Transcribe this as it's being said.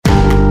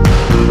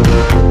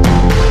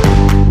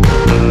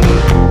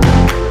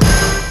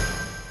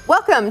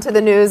Welcome to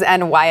the news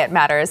and why it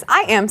matters.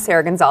 I am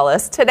Sarah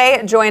Gonzalez, today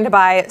joined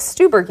by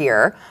Stu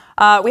Burgier.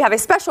 We have a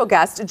special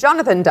guest,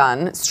 Jonathon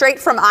Dunne, straight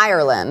from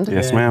Ireland.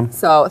 Yes, ma'am.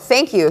 So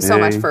thank you so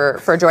much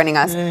for joining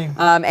us.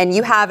 And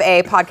you have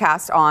a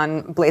podcast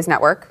on Blaze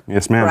Network.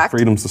 Yes, ma'am. Correct?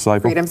 Freedom's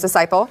Disciple. Freedom's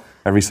Disciple.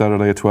 Every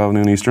Saturday at 12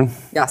 noon Eastern.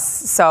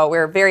 Yes. So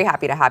we're very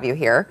happy to have you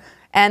here.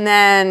 And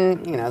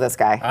then, you know, this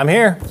guy. I'm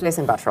here.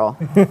 Jason Buttrell.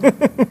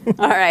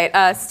 All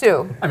right,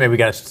 Stu. I mean, we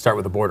got to start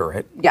with the border,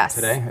 right? Yes.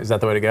 Today? Is that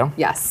the way to go?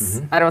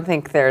 Yes. I don't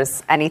think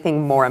there's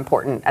anything more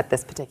important at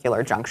this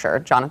particular juncture.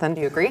 Jonathan,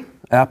 do you agree?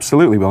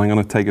 Absolutely. Well, I'm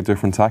going to take a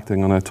different tact. I'm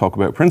going to talk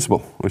about principle,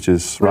 which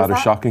is rather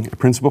shocking. A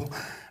principle.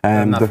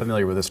 I'm not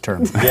familiar with this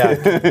term.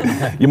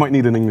 You might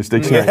need an English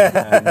dictionary.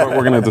 But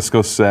we're going to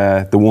discuss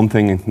the one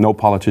thing no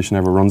politician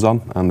ever runs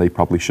on, and they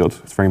probably should.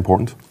 It's very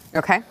important.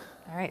 Okay.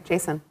 All right,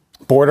 Jason.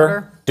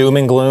 Border, doom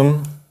and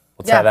gloom.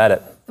 Let's have at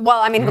it. Well,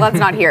 I mean, Glen's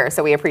not here,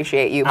 so we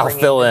appreciate you I'll bringing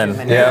fill in.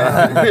 For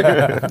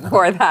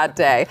that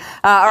day.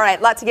 All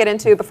right, lot to get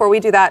into. Before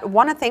we do that,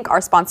 want to thank our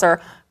sponsor,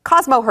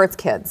 Cosmo Hurts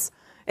Kids.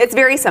 It's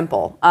very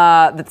simple.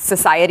 The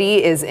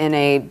society is in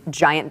a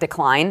giant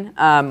decline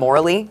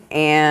morally,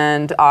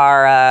 and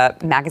our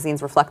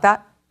magazines reflect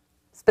that.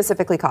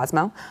 Specifically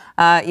Cosmo.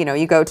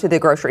 You go to the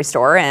grocery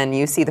store and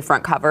you see the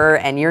front cover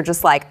and you're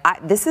just like,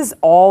 this is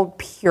all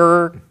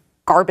pure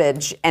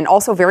garbage and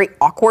also very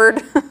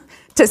awkward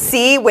to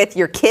see with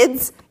your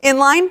kids in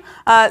line.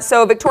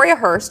 So Victoria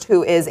Hearst,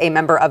 who is a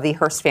member of the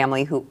Hearst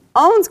family who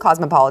owns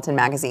Cosmopolitan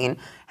magazine,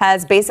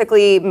 has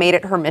basically made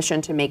it her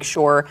mission to make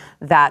sure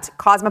that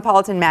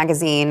Cosmopolitan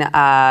magazine,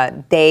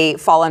 they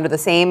fall under the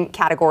same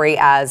category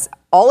as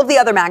all of the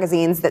other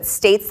magazines that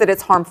states that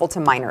it's harmful to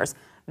minors.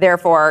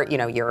 Therefore,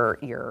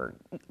 your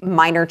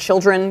minor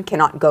children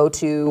cannot go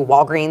to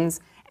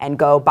Walgreens and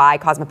go buy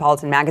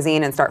Cosmopolitan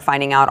magazine and start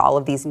finding out all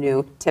of these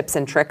new tips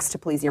and tricks to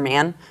please your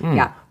man.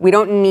 Yeah, we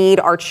don't need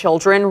our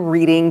children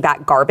reading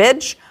that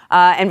garbage,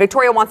 and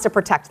Victoria wants to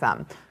protect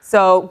them.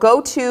 So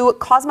go to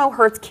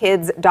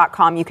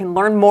CosmoHurtsKids.com. You can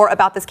learn more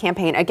about this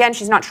campaign. Again,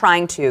 she's not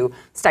trying to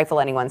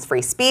stifle anyone's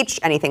free speech,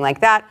 anything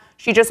like that.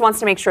 She just wants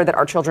to make sure that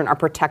our children are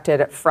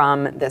protected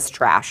from this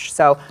trash.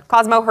 So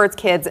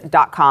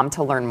CosmoHurtsKids.com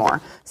to learn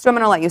more. So I'm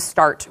going to let you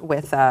start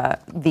with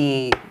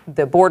the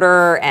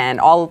border and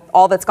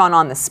all that's gone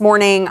on this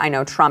morning. I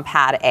know Trump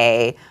had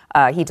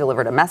he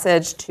delivered a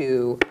message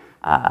to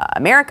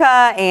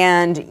America,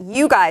 and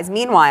you guys,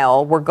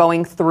 meanwhile, were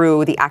going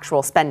through the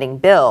actual spending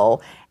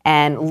bill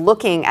and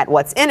looking at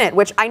what's in it,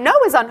 which I know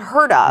is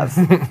unheard of,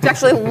 to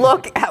actually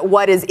look at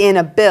what is in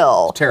a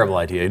bill. Terrible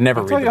idea.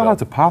 Never read the bill. You'll have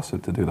to pass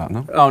it to do that,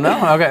 no? Oh, no?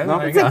 Okay. No.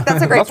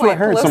 That's a great point.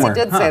 Pelosi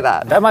did say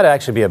that. That might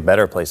actually be a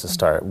better place to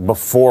start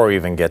before we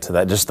even get to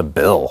that, just the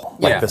bill,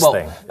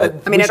 thing.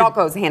 It all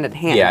goes hand in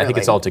hand. Yeah, I think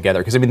it's all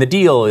together. Because,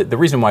 the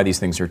reason why these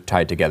things are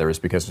tied together is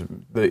because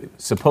the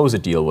supposed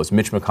deal was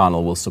Mitch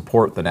McConnell will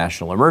support the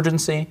national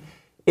emergency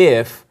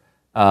if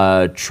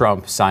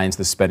Trump signs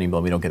the spending bill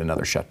and we don't get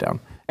another shutdown.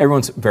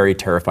 Everyone's very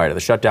terrified of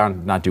the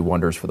shutdown, not do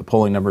wonders for the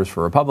polling numbers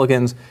for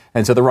Republicans,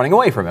 and so they're running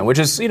away from it, which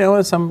is,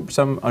 some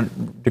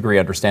degree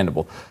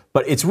understandable.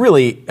 But it's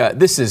really,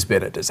 this has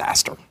been a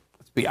disaster.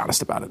 Let's be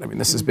honest about it.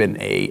 This has been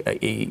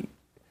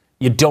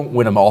you don't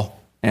win them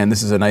all, and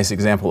this is a nice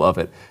example of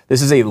it.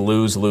 This is a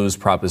lose-lose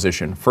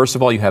proposition. First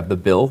of all, you have the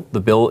bill. The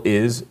bill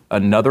is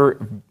another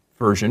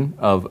version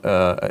of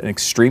an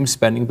extreme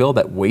spending bill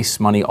that wastes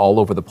money all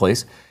over the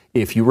place.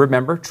 If you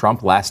remember,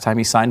 Trump, last time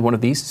he signed one of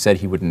these, said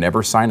he would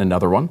never sign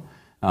another one.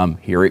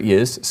 Here he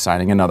is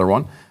signing another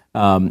one.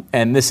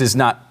 And this is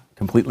not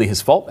completely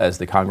his fault, as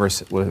the Congress,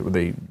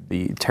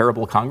 the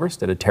terrible Congress,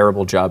 did a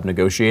terrible job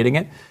negotiating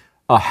it.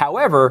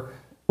 However,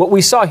 what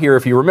we saw here,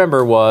 if you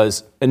remember,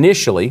 was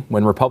initially,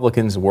 when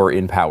Republicans were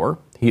in power,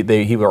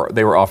 they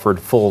were offered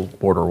full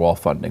border wall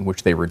funding,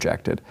 which they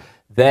rejected.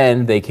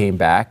 Then they came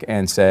back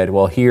and said,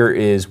 well, here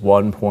is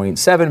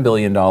 $1.7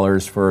 billion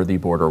for the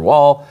border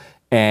wall.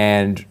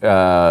 And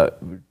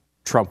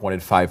Trump wanted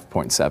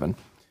 5.7.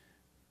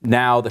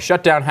 Now the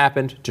shutdown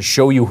happened. To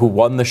show you who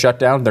won the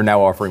shutdown, they're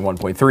now offering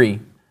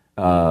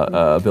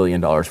 $1.3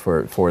 billion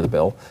for the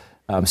bill.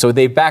 So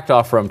they backed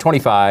off from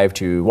 25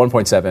 to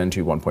 1.7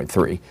 to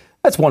 1.3.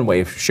 That's one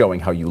way of showing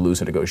how you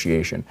lose a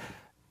negotiation.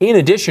 In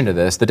addition to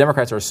this, the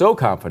Democrats are so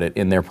confident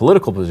in their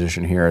political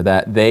position here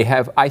that they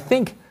have, I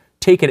think,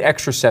 taken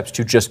extra steps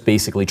to just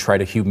basically try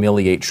to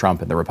humiliate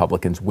Trump and the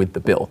Republicans with the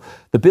bill.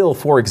 The bill,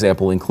 for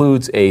example,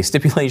 includes a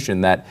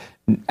stipulation that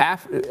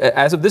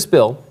as of this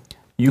bill,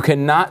 you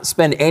cannot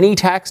spend any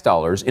tax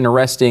dollars in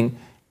arresting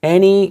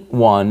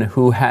anyone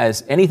who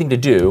has anything to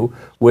do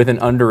with an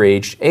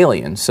underage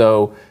alien.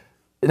 So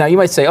now you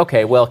might say,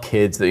 okay, well,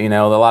 kids, a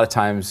lot of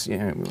times,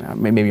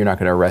 maybe you're not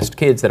going to arrest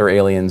kids that are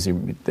aliens.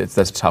 That's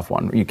a tough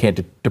one. You can't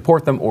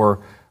deport them or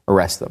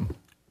arrest them.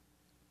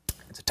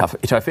 It's a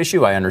tough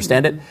issue. I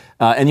understand it.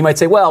 And you might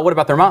say, well, what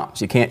about their moms?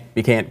 You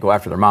can't go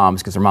after their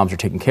moms because their moms are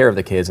taking care of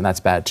the kids, and that's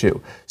bad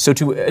too. So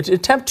to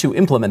attempt to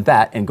implement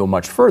that and go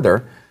much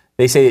further,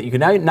 they say that you can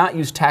now not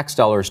use tax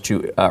dollars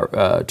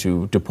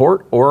to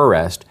deport or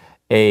arrest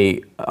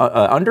a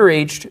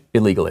underage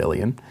illegal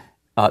alien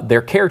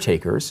their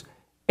caretakers,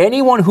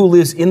 anyone who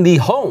lives in the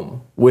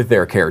home with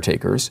their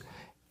caretakers,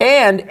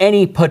 and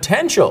any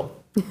potential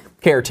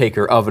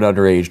caretaker of an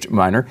underage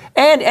minor,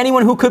 and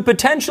anyone who could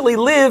potentially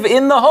live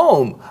in the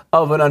home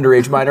of an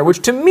underage minor,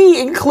 which to me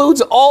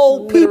includes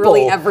all people.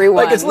 Literally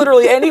everyone. Like, it's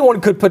literally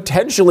anyone could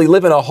potentially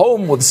live in a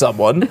home with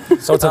someone.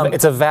 So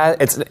it's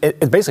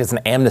basically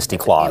an amnesty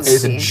clause.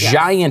 It's a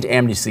giant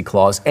amnesty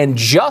clause, and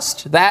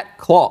just that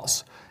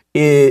clause,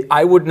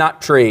 I would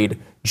not trade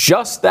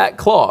just that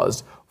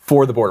clause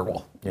for the border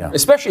wall. Yeah.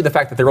 Especially the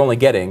fact that they're only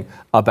getting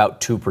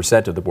about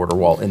 2% of the border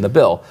wall in the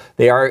bill.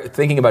 They are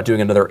thinking about doing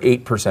another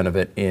 8% of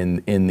it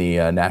in the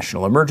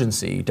national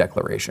emergency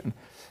declaration.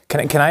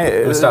 Can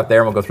I We'll stop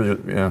there and we'll go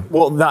through. Yeah.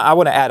 Well, no, I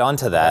want to add on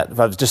to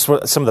that. Just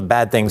some of the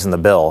bad things in the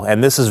bill,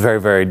 and this is very,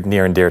 very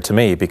near and dear to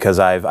me because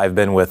I've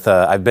been with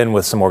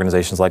some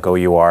organizations like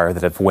OUR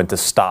that have went to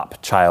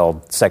stop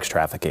child sex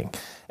trafficking.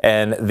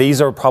 And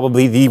these are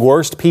probably the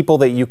worst people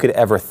that you could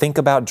ever think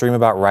about, dream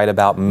about, write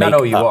about, make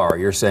Not OUR,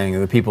 you're saying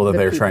the people that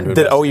they're trying to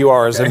that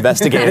OUR is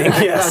investigating.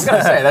 Yes. I was going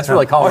to say, that's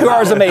really calling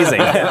OUR is amazing.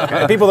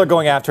 The people they're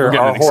going after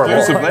are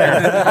horrible. So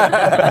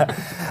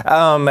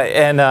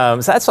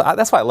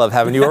that's why I love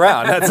having you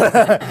around.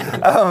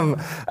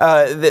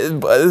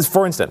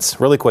 For instance,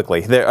 really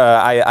quickly,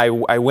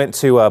 I went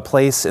to a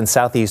place in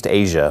Southeast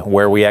Asia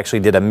where we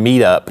actually did a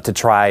meetup to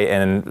try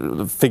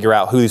and figure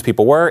out who these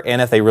people were and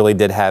if they really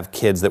did have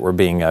kids that were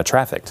being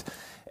trafficked.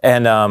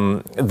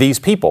 And these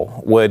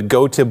people would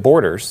go to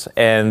borders,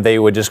 and they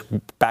would just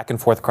back and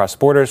forth across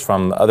borders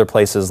from other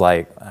places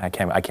like I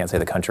can't say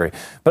the country,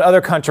 but other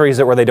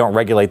countries where they don't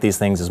regulate these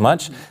things as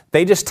much.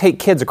 They just take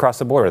kids across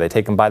the border. They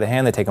take them by the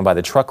hand. They take them by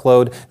the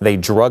truckload. They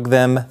drug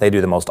them. They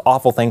do the most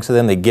awful things to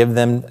them. They give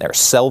them or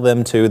sell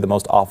them to the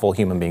most awful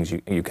human beings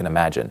you can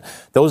imagine.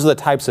 Those are the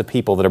types of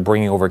people that are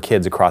bringing over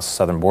kids across the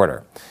southern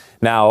border.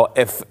 Now,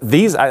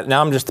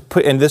 I'm just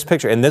put in this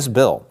picture, in this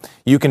bill,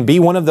 you can be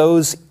one of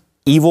those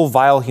evil,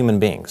 vile human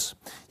beings.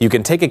 You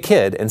can take a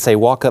kid and say,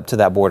 walk up to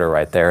that border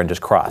right there and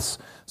just cross.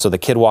 So the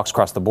kid walks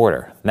across the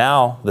border.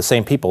 Now, the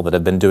same people that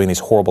have been doing these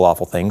horrible,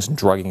 awful things,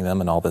 drugging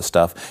them and all this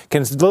stuff,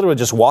 can literally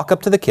just walk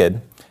up to the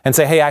kid and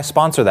say, hey, I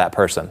sponsor that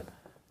person.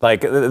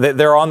 Like,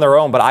 they're on their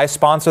own, but I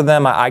sponsor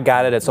them. I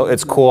got it.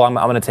 It's cool. I'm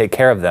going to take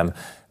care of them.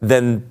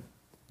 Then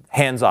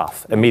hands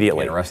off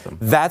immediately. Can't arrest them.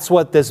 That's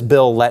what this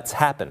bill lets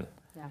happen.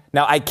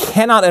 Now, I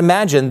cannot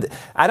imagine,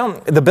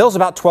 the bill's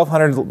about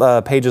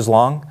 1,200 pages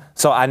long,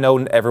 so I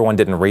know everyone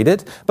didn't read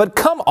it, but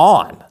come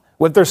on.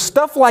 If there's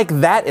stuff like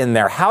that in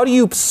there, how do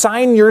you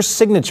sign your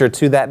signature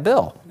to that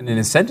bill? And it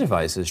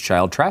incentivizes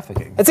child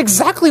trafficking. That's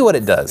exactly what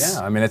it does.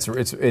 Yeah, I mean,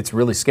 it's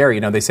really scary.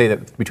 You know, they say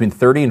that between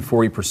 30 and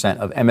 40%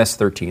 of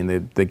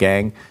MS-13, the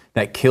gang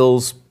that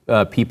kills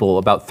people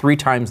about 3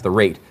 times the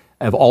rate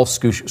of all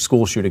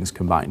school shootings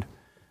combined.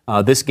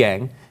 This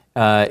gang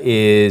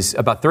is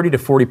about 30 to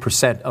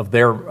 40% of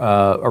their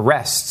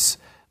arrests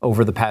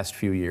over the past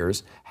few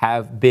years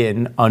have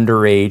been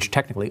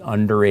technically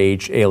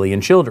underage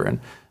alien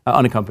children,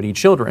 unaccompanied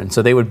children.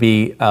 So they would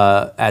be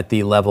at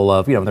the level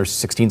of, there's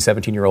 16,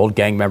 17-year-old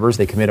gang members.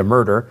 They commit a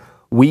murder.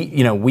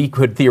 We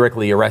could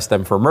theoretically arrest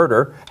them for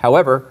murder.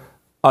 However,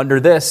 under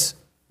this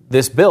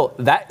bill,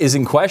 that is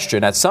in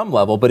question at some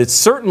level, but it's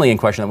certainly in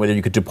question whether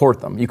you could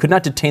deport them. You could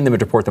not detain them and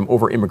deport them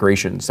over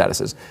immigration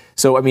statuses.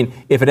 So, I mean,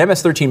 if an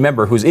MS-13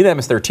 member who's in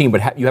MS-13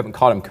 but you haven't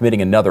caught him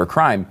committing another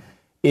crime,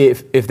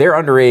 if they're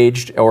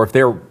underage or if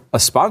they're a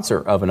sponsor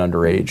of an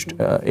underage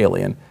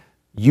alien,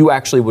 you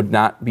actually would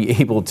not be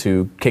able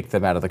to kick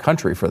them out of the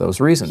country for those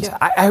reasons. Yeah,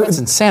 that's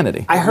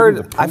insanity. I heard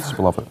the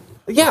principle of it.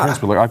 Yeah.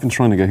 I've been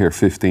trying to get here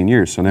 15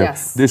 years. So now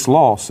this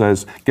law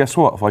says, guess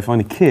what? If I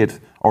find a kid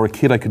or a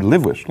kid I could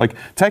live with, like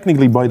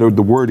technically by the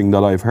wording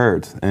that I've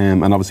heard,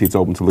 and obviously it's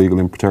open to legal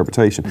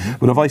interpretation,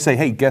 but if I say,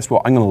 hey, guess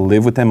what? I'm going to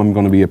live with them. I'm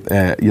going to be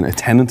a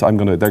tenant. They're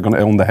going to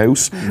own the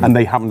house, and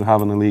they happen to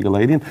have an illegal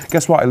alien.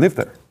 Guess what? I live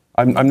there.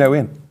 I'm now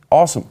in.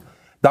 Awesome.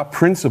 That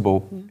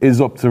principle is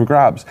up to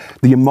grabs.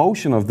 The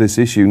emotion of this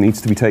issue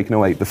needs to be taken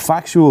away.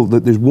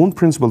 There's one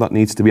principle that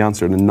needs to be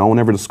answered, and no one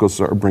ever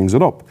discusses it or brings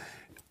it up.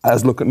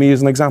 Look at me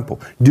as an example.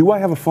 Do I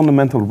have a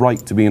fundamental right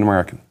to be an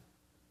American?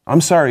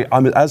 I'm sorry,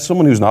 as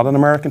someone who's not an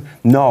American,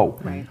 no.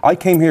 Right. I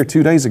came here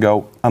 2 days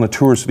ago on a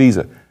tourist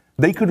visa.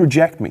 They could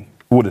reject me.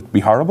 Would it be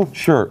horrible?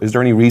 Sure. Is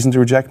there any reason to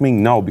reject me?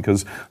 No,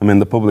 because I'm in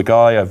the public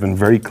eye. I've been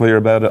very clear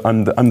about it.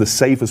 I'm the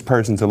safest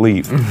person to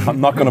leave. I'm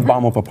not going to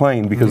bomb up a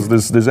plane because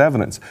there's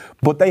evidence.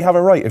 But they have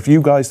a right. If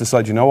you guys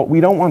decide, you know what,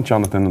 we don't want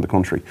Jonathon in the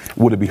country.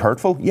 Would it be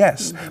hurtful?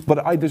 Yes.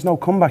 But there's no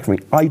comeback for me.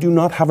 I do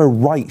not have a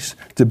right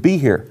to be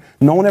here.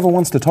 No one ever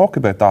wants to talk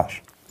about that.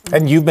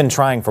 And you've been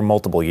trying for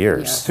multiple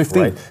years. Yeah.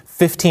 15. Right?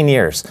 15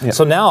 years. Yeah.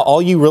 So now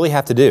all you really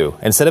have to do,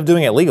 instead of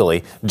doing it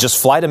legally,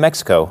 just fly to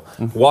Mexico,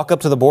 walk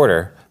up to the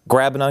border,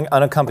 grab an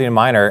unaccompanied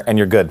minor, and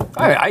you're good.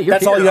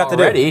 That's all you have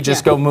to do.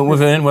 Just go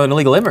move in with an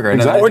illegal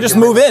immigrant. Exactly. Or just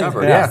move in.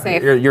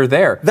 You're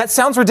there. That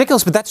sounds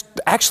ridiculous, but that's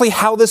actually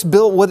how this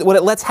bill, what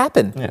it lets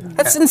happen. Yeah.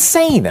 That's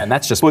insane. And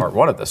that's just part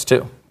one of this,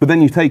 too. But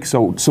then you take,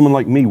 so someone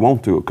like me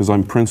won't do it because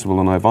I'm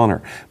principled and I have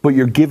honor. But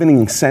you're giving an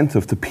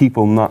incentive to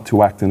people not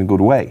to act in a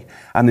good way.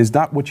 And is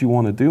that what you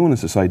want to do in a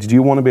society? Do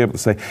you want to be able to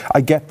say, I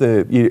get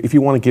if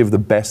you want to give the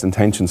best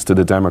intentions to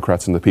the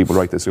Democrats and the people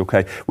like this,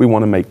 okay, we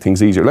want to make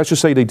things easier. Let's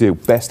just say they do.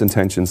 Best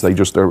intentions, they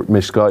just are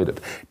misguided.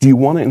 Do you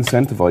want to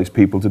incentivize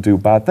people to do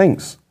bad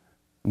things?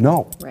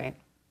 No. Right.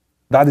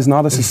 That is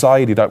not a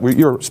society that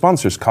your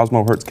sponsors,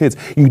 Cosmo Hurts Kids.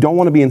 You don't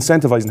want to be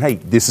incentivizing, hey,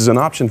 this is an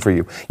option for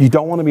you. You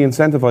don't want to be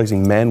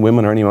incentivizing men,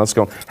 women, or anyone else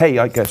going, hey,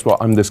 I guess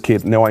what, I'm this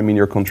kid, now I'm in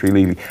your country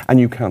legally, and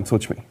you can't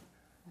touch me.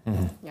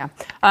 Mm-hmm. Yeah.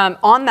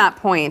 On that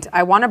point,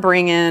 I want to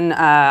bring in,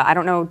 I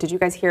don't know, did you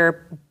guys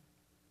hear,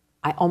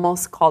 I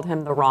almost called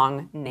him the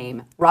wrong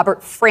name.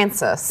 Robert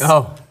Francis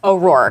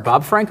O'Rourke.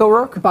 Bob Frank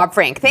O'Rourke? Bob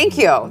Frank. Thank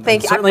you.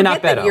 Thank you. Certainly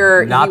not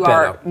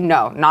Beto.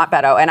 No, not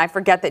Beto. And I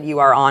forget that you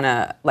are on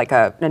a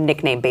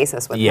nickname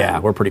basis with him. Yeah,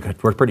 we're pretty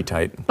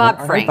tight.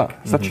 Bob Frank.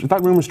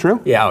 That rumor's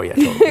true? Yeah, oh yeah,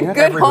 totally.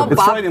 Good old Bob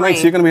It's Friday night,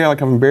 so you're going to be like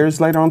having beers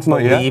later on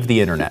tonight, Leave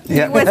the internet. He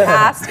was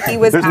asked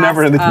There's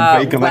never anything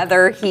fake on that.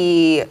 whether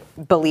he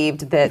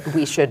believed that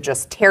we should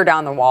just tear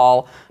down the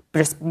wall,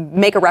 just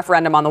make a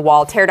referendum on the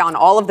wall, tear down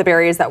all of the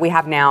barriers that we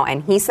have now,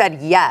 and he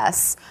said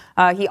yes.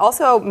 He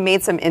also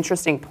made some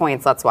interesting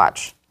points. Let's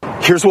watch.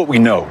 Here's what we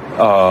know.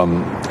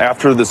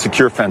 After the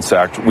Secure Fence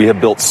Act, we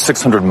have built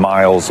 600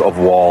 miles of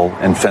wall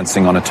and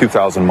fencing on a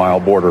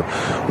 2,000-mile border.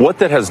 What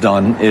that has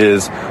done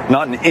is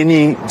not in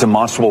any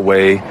demonstrable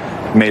way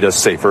made us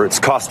safer. It's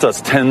cost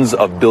us tens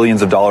of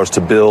billions of dollars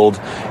to build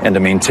and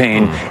to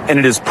maintain, and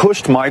it has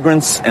pushed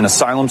migrants and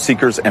asylum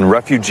seekers and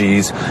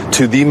refugees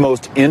to the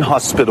most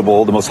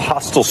inhospitable, the most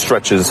hostile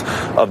stretches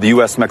of the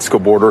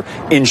U.S.-Mexico border,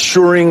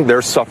 ensuring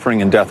their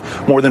suffering and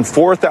death. More than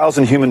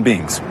 4,000 human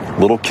beings,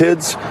 little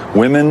kids,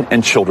 women,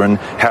 and children,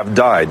 have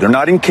died. They're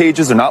not in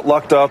cages, they're not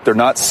locked up, they're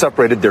not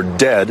separated, they're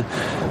dead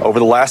over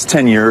the last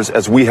 10 years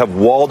as we have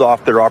walled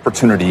off their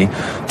opportunity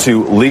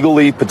to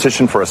legally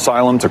petition for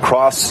asylum, to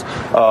cross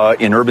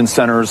in urban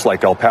centers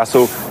like El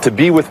Paso, to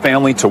be with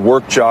family, to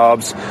work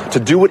jobs, to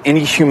do what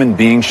any human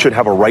being should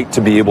have a right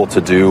to be able to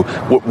do,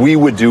 what we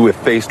would do if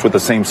faced with the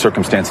same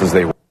circumstances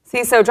they were.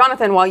 See, so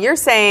Jonathan, while you're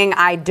saying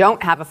I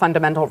don't have a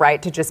fundamental right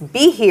to just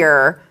be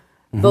here,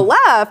 the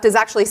left is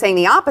actually saying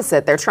the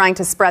opposite. They're trying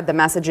to spread the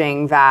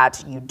messaging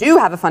that you do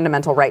have a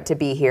fundamental right to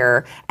be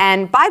here.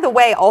 And by the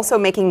way, also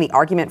making the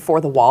argument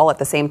for the wall at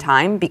the same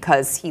time,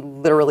 because he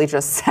literally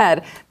just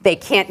said they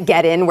can't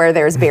get in where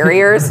there's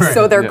barriers, right,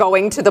 so they're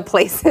going to the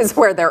places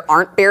where there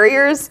aren't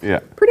barriers. Yeah.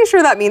 Pretty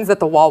sure that means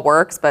that the wall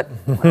works, but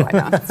what do I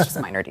know? It's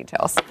just minor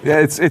details. Yeah,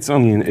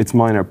 it's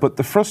minor. But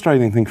the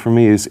frustrating thing for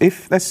me is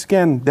let's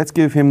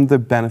give him the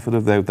benefit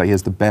of the doubt that he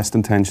has the best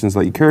intentions,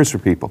 that he cares for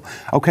people.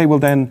 Okay, well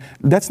then,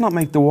 let's not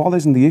make the wall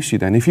isn't the issue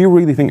then. If you're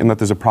really thinking that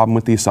there's a problem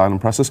with the asylum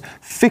process,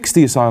 fix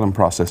the asylum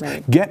process.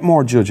 Right. Get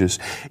more judges.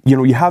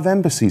 You have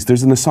embassies.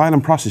 There's an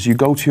asylum process. You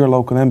go to your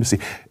local embassy.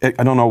 I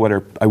don't know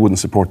whether I wouldn't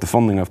support the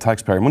funding of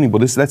taxpayer money, but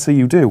let's say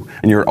you do,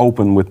 and you're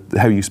open with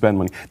how you spend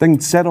money.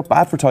 Then set up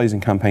advertising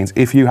campaigns.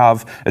 If you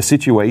have a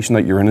situation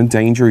that you're in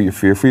danger, you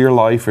fear for your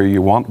life, or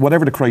you want,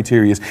 whatever the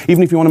criteria is,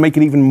 even if you want to make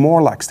it even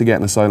more lax to get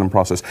an asylum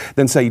process,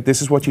 then say this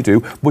is what you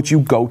do, but you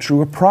go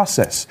through a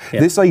process.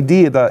 Yeah. This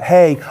idea that,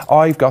 hey,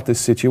 I've got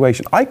this situation.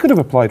 I could have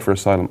applied for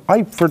asylum.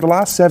 For the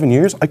last 7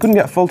 years, I couldn't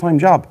get a full-time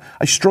job.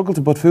 I struggled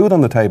to put food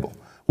on the table.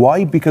 Why?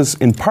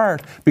 In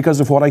part, because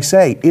of what I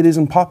say. It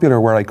isn't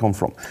popular where I come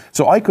from.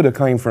 So I could have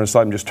claimed for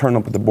asylum, just turn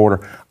up at the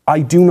border.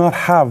 I do not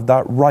have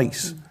that right.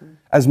 Mm-hmm.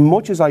 As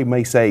much as I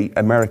may say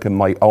America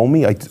might owe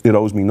me, it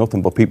owes me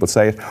nothing, but people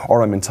say it,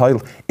 or I'm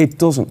entitled, it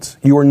doesn't.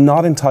 You are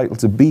not entitled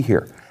to be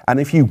here. And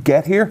if you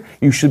get here,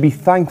 you should be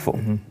thankful.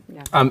 Mm-hmm.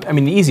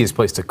 The easiest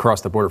place to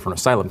cross the border for an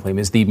asylum claim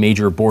is the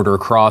major border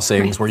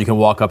crossings where you can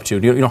walk up to.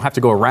 You don't have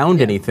to go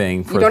around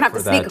anything for that to happen.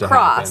 You don't have to sneak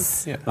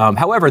across. Yeah.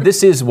 However,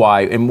 this is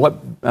why, and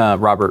what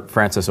Robert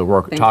Francis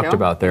O'Rourke talked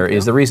about there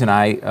is the reason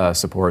I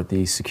support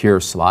the Secure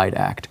Slide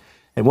Act.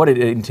 And what it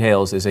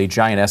entails is a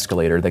giant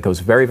escalator that goes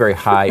very, very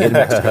high in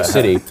Mexico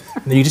City.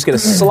 And then you just get a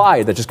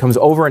slide that just comes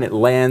over and it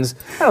lands,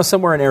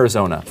 somewhere in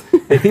Arizona.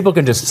 And people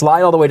can just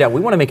slide all the way down.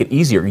 We want to make it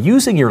easier.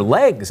 Using your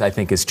legs, I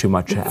think, is too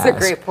much to ask. That's a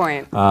great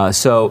point.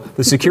 So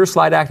the Secure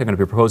Slide Act, I'm going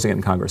to be proposing it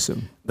in Congress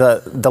soon.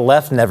 The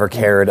left never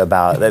cared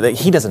about,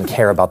 he doesn't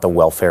care about the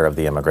welfare of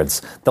the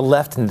immigrants. The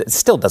left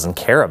still doesn't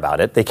care about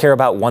it. They care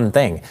about one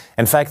thing.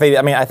 In fact,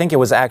 I think it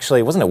was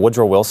actually, wasn't it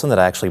Woodrow Wilson that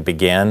actually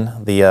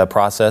began the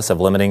process of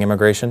limiting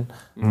immigration?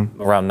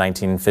 Mm-hmm. Around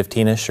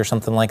 1915-ish or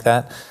something like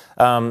that.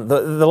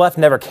 The left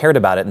never cared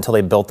about it until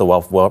they built the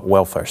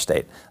welfare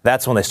state.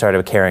 That's when they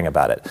started caring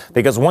about it.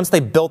 Because once they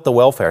built the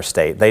welfare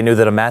state, they knew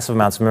that a massive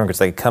amounts of immigrants,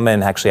 they could come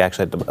in and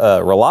actually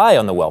rely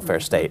on the welfare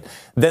state.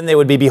 Then they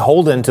would be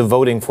beholden to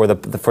voting for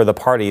the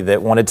party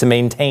that wanted to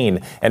maintain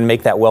and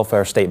make that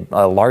welfare state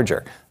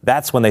larger.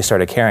 That's when they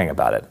started caring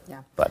about it.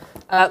 Yeah. But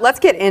let's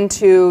get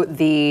into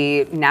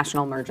the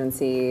national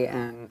emergency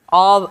and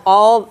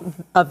all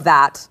of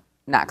that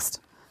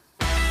next.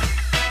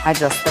 There's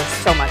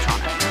so much on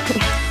it.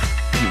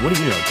 What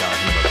do you know,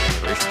 Jonathan, about the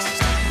immigration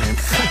system?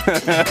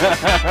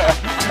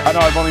 I know,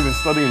 I've only been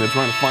studying it,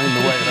 trying to find the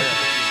way there.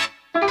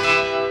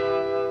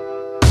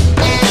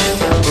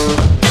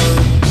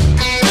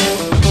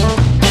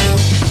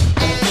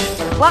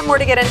 A lot more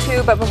to get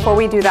into, but before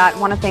we do that, I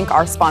want to thank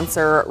our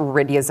sponsor,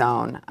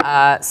 Riduzone.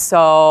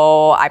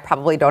 So I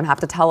probably don't have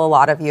to tell a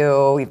lot of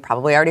you. You've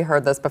probably already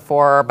heard this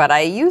before, but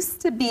I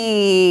used to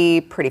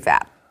be pretty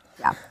fat.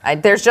 Yeah,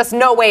 there's just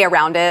no way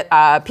around it.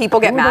 People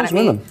get mad at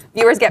me.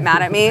 Viewers get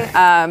mad at me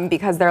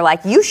because they're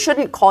like, "You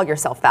shouldn't call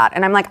yourself that,"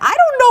 and I'm like, "I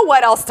don't know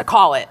what else to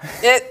call it."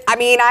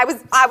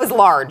 I was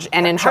large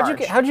and in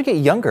charge. How'd you get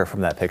younger from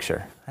that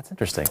picture? That's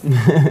interesting.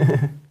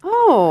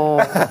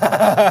 Oh,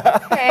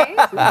 okay.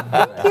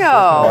 Thank you.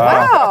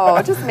 Wow,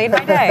 it just made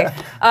my day.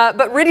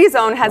 But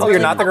Riduzone has. You're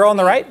not the girl on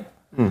the right?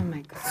 Oh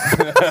my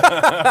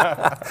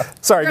God.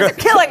 Sorry, You're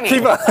killing me.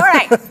 All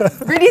right.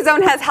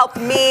 Riduzone has helped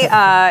me.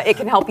 It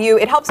can help you.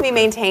 It helps me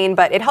maintain,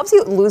 but it helps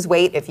you lose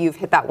weight if you've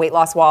hit that weight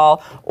loss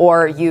wall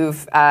or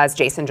you've, as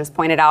Jason just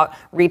pointed out,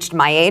 reached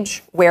my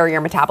age where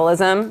your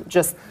metabolism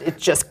just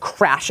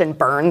crash and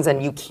burns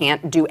and you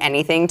can't do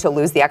anything to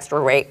lose the extra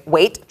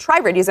weight. Try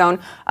Riduzone.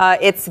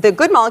 It's the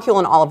good molecule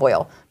in olive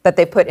oil that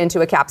they put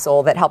into a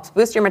capsule that helps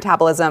boost your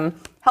metabolism,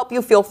 help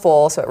you feel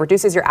full, so it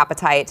reduces your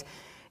appetite.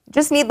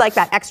 Just need like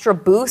that extra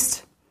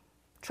boost.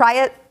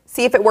 Try it.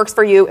 See if it works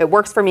for you. It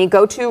works for me.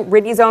 Go to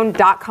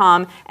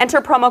riduzone.com,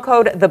 enter promo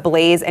code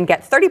TheBlaze, and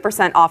get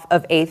 30% off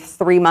of a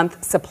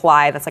 3-month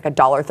supply. That's like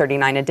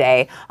 $1.39 a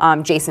day.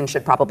 Jason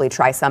should probably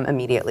try some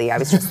immediately. I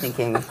was just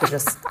thinking,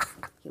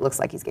 he looks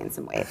like he's gained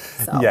some weight.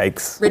 So.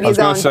 Yikes. I was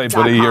going to say,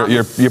 buddy,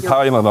 you're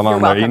piling it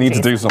on there. You need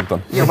to do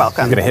something. You're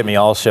welcome. You're going to hit me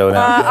all show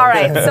now. All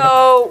right.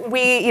 So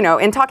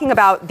in talking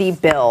about the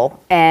bill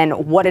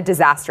and what a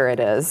disaster it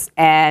is,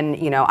 and,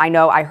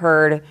 I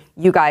heard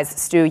you guys,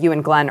 Stu, you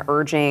and Glenn,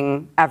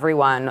 urging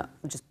everyone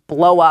just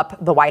blow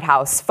up the White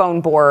House phone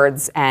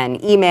boards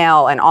and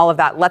email and all of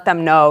that. Let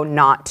them know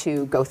not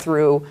to go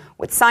through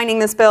with signing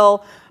this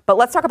bill. But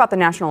let's talk about the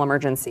national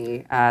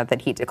emergency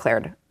that he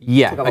declared.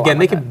 Yeah,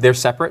 again, they're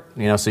separate.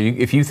 So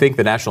if you think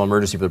the national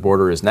emergency for the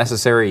border is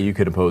necessary, you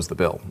could oppose the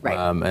bill, right.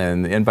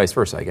 And vice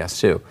versa, I guess,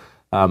 too.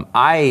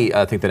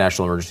 I think the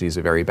national emergency is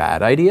a very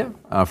bad idea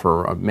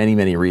for many,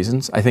 many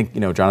reasons. I think,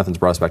 Jonathon's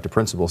brought us back to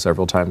principle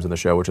several times in the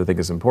show, which I think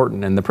is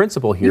important. And the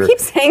principle here... You keep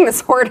saying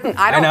this word, and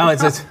I know.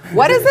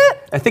 What is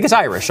it? I think it's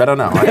Irish. I don't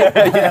know.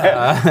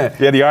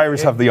 The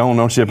Irish have the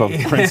ownership of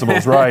the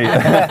principles, right?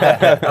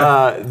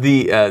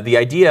 The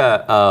idea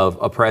of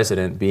a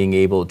president being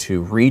able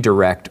to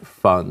redirect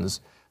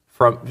funds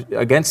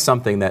against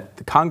something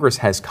that Congress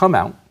has come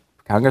out,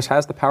 Congress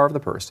has the power of the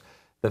purse,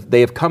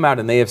 they have come out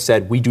and they have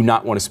said, we do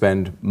not want to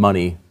spend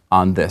money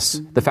on this.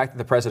 Mm-hmm. The fact that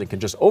the president can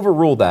just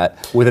overrule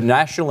that with a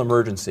national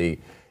emergency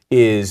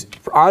is,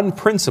 on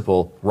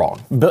principle, wrong.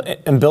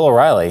 And Bill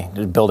O'Reilly,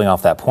 building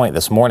off that point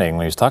this morning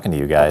when he was talking to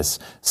you guys,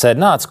 said,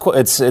 no, it's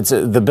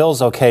the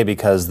bill's okay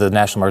because the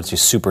national emergency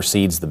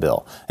supersedes the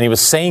bill. And he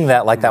was saying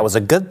that like that was a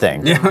good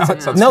thing. Yeah,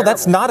 no,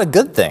 that's not a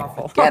good thing.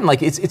 Again,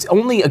 it's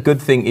only a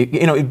good thing.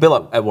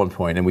 Bill at one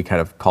point, and we kind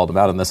of called him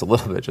out on this a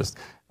little bit, just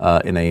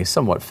in a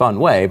somewhat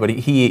fun way, but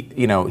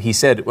he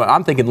said, well,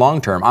 I'm thinking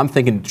long term. I'm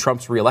thinking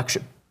Trump's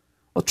reelection.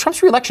 Well,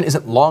 Trump's reelection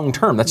isn't long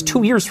term. That's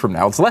 2 years from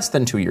now. It's less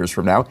than 2 years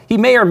from now. He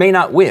may or may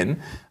not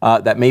win.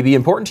 That may be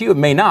important to you. It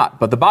may not.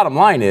 But the bottom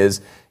line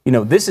is,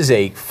 this is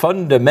a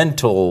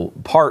fundamental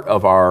part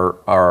of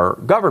our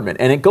government.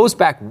 And it goes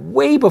back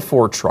way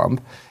before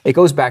Trump. It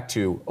goes back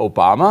to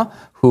Obama,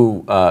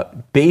 who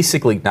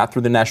basically, not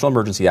through the National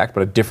Emergency Act,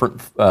 but a different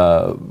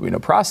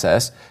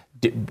process,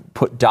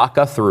 put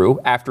DACA through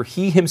after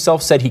he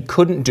himself said he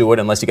couldn't do it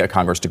unless he got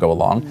Congress to go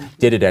along. Mm-hmm.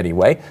 Did it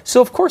anyway.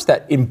 So of course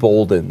that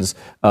emboldens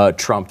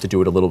Trump to do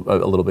it a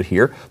little bit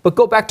here. But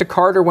go back to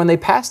Carter when they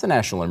passed the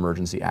National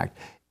Emergency Act.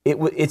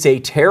 It's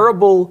a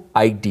terrible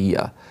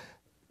idea.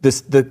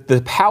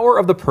 The power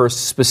of the purse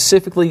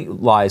specifically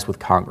lies with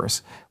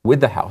Congress, with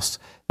the House.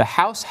 The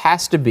House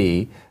has to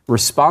be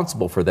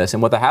responsible for this.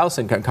 And what the House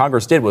and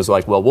Congress did was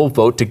like, well, we'll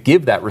vote to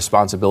give that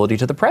responsibility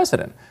to the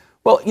president.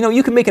 Well,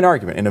 you can make an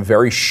argument in a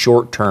very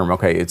short term.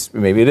 Okay,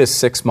 maybe it is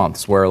 6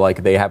 months where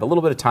like they have a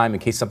little bit of time in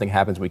case something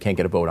happens, we can't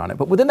get a vote on it.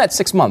 But within that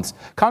 6 months,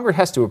 Congress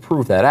has to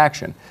approve that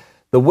action.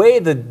 The way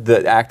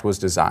the act was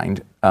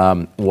designed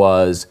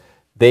was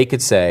they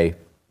could say,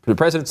 the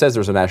president says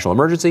there's a national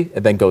emergency,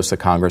 it then goes to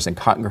Congress, and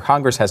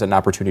Congress has an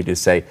opportunity to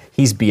say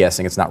he's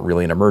BSing, it's not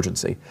really an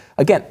emergency.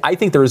 Again, I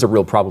think there is a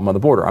real problem on the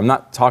border. I'm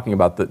not talking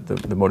about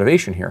the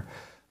motivation here.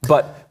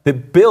 But the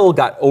bill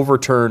got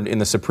overturned in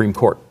the Supreme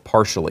Court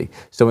partially.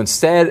 So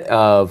instead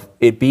of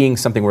it being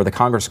something where the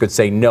Congress could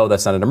say, no,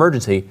 that's not an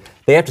emergency,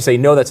 they have to say,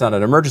 no, that's not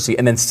an emergency,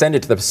 and then send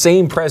it to the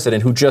same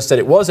president who just said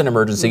it was an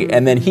emergency,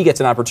 and then he gets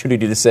an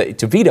opportunity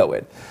to veto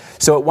it.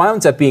 So it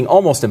winds up being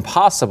almost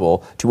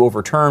impossible to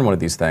overturn one of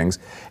these things.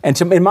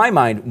 And in my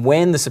mind,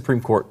 when the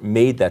Supreme Court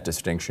made that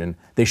distinction,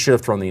 they should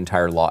have thrown the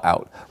entire law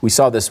out. We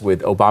saw this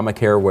with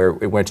Obamacare, where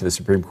it went to the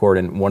Supreme Court,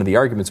 and one of the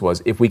arguments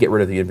was, if we get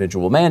rid of the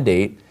individual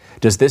mandate,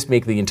 does this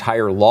make the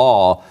entire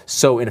law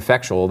so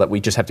ineffectual that we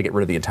just have to get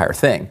rid of the entire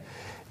thing?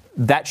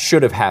 that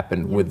should have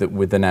happened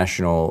with the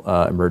National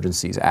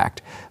Emergencies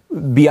Act.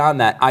 Beyond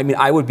that, I mean,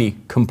 I would be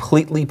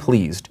completely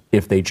pleased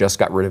if they just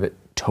got rid of it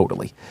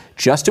totally.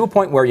 Just to a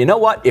point where, you know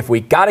what, if we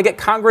got to get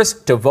Congress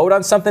to vote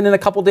on something in a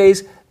couple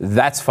days,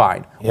 that's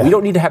fine. Yeah. We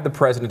don't need to have the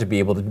president to be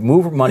able to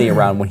move money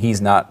around when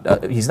he's not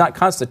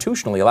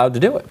constitutionally allowed to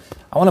do it.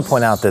 I want to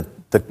point out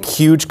that the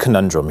huge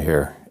conundrum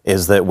here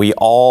is that we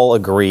all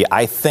agree,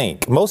 I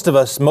think, most of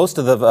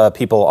the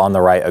people on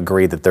the right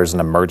agree that there's an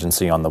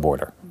emergency on the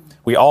border.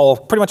 We all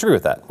pretty much agree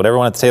with that. Would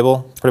everyone at the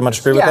table pretty much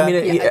agree with that? I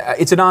mean,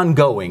 it's an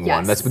ongoing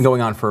one that's been going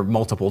on for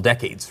multiple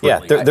decades.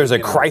 Really. Yeah, there's a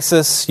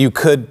crisis. You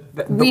could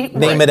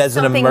name it as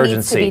an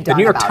emergency. The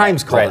New York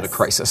Times called it a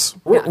crisis.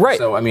 Yeah. Right.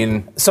 So, I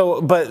mean.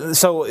 So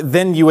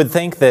then you would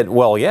think that,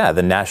 well, yeah,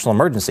 the national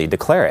emergency,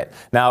 declare it.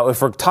 Now,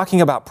 if we're talking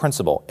about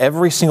principle,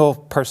 every single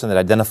person that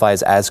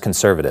identifies as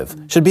conservative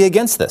should be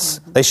against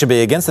this. They should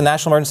be against the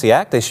National Emergency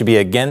Act. They should be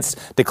against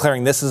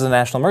declaring this as a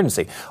national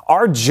emergency.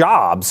 Our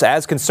jobs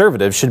as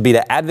conservatives should be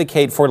to advocate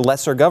for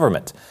lesser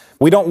government.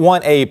 We don't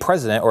want a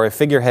president or a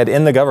figurehead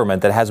in the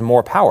government that has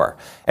more power.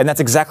 And that's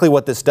exactly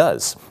what this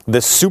does.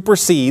 This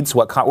supersedes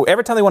what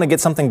every time they want to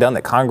get something done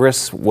that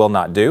Congress will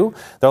not do,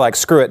 they're like,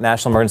 screw it,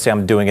 national emergency,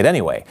 I'm doing it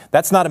anyway.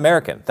 That's not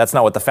American. That's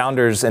not what the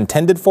founders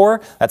intended for.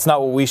 That's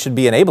not what we should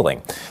be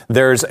enabling.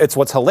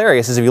 What's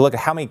hilarious is if you look at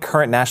how many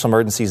current national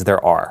emergencies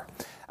there are.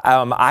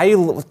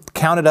 I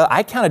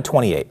counted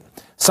 28.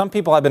 Some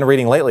people I've been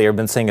reading lately have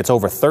been saying it's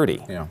over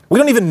 30. Yeah. We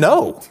don't even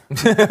know.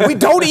 We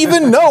don't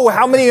even know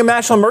how many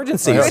national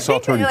emergencies.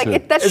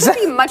 That should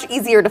be much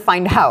easier to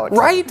find out.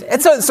 Right? And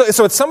so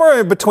it's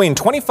somewhere between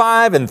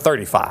 25 and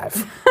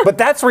 35. But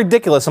that's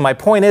ridiculous. And my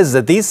point is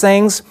that these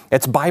things,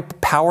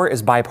 power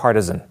is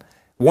bipartisan.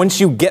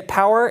 Once you get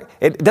power,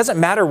 it doesn't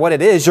matter what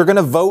it is. You're going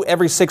to vote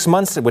every 6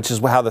 months, which is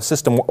how the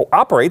system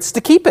operates,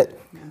 to keep it.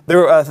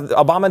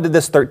 Obama did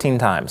this 13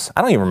 times.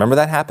 I don't even remember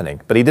that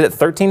happening, but he did it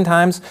 13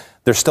 times.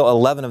 There's still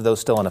 11 of those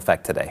still in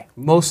effect today.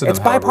 Most of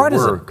them,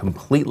 however, were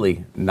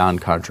completely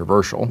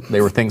non-controversial.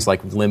 They were things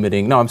like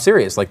limiting. No, I'm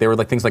serious. They were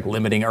things like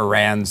limiting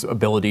Iran's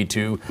ability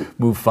to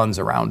move funds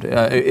around,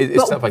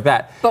 stuff like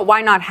that. But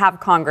why not have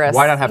Congress?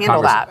 Why not have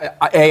handle Congress?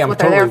 That? I'm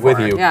totally with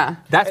you. Yeah.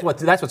 That's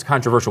what's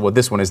controversial with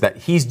this one is that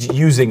he's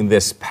using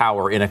this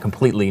power in a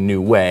completely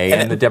new way,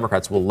 and the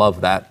Democrats will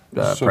love that. So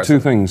precedent. Two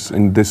things,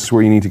 and this is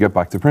where you need to get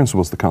back to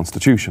principles, the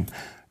Constitution.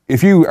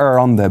 If you are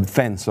on the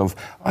fence of,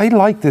 I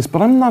like this, but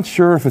I'm not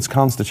sure if it's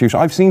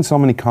constitutional. I've seen so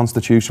many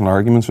constitutional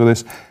arguments for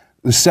this.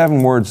 There's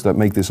 7 words that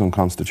make this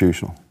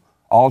unconstitutional.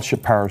 All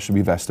power should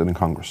be vested in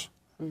Congress.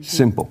 Mm-hmm.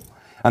 Simple.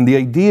 And the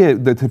idea,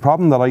 the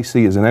problem that I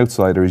see as an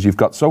outsider is you've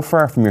got so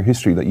far from your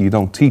history that you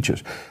don't teach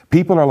it.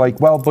 People are like,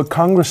 well, but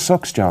Congress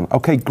sucks, John.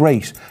 Okay,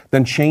 great.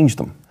 Then change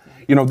them.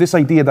 You know, this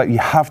idea that you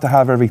have to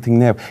have everything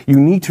now. You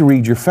need to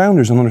read your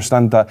founders and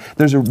understand that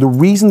the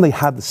reason they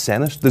had the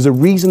Senate, there's a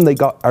reason they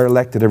are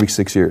elected every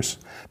 6 years.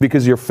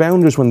 Because your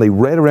founders, when they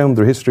read around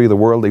the history of the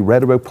world, they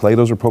read about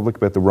Plato's Republic,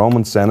 about the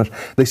Roman Senate,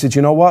 they said,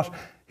 you know what?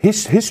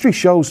 History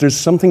shows there's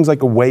some things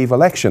like a wave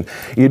election.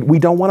 We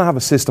don't want to have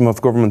a system of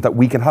government that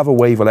we can have a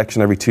wave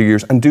election every 2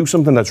 years and do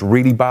something that's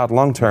really bad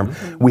long term.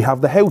 Mm-hmm. We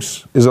have the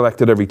House is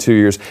elected every 2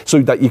 years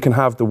so that you can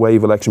have the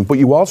wave election. But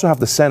you also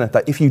have the Senate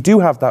that if you do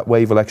have that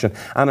wave election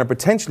and are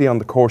potentially on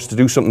the course to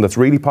do something that's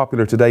really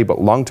popular today but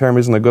long term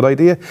isn't a good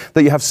idea,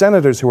 that you have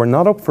senators who are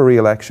not up for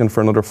re-election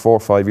for another 4 or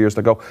 5 years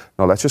that go,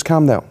 no, let's just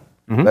calm down.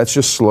 Mm-hmm. Let's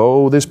just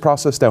slow this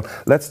process down.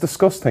 Let's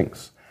discuss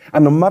things.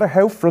 And no matter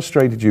how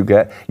frustrated you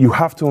get, you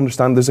have to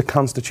understand there's a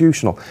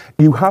constitutional.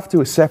 You have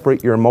to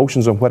separate your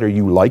emotions on whether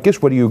you like it,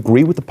 whether you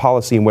agree with the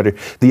policy and whether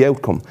the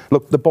outcome.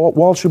 Look, the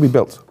wall should be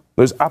built.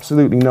 There's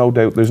absolutely no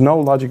doubt. There's no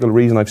logical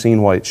reason I've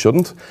seen why it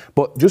shouldn't.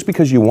 But just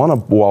because you want a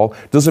wall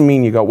doesn't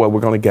mean you go, well, we're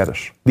going to get it.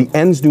 The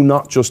ends do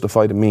not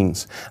justify the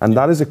means. And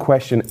that is a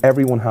question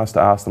everyone has to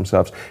ask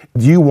themselves.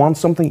 Do you want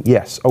something?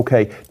 Yes.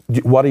 Okay.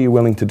 What are you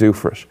willing to do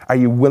for it? Are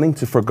you willing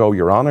to forgo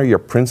your honor, your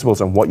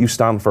principles, and what you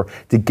stand for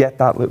to get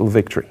that little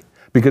victory?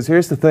 Because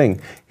here's the thing,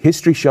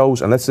 history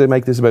shows, and let's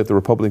make this about the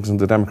Republicans and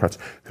the Democrats,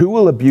 who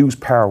will abuse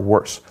power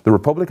worse? The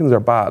Republicans are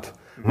bad,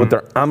 but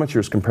they're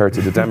amateurs compared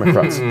to the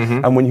Democrats.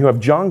 And when you have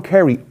John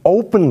Kerry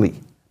openly,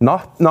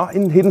 not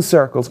in hidden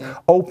circles,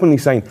 openly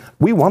saying,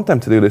 we want them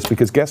to do this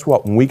because guess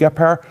what? When we get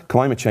power,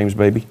 climate change,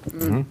 baby.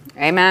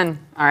 Amen.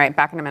 All right,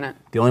 back in a minute.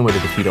 The only way to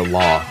defeat a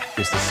law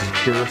is the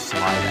Secure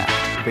Slide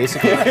Act.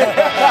 Basically.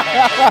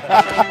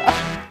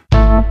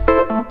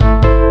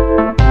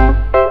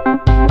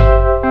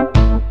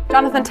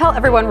 Jonathon, tell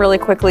everyone really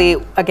quickly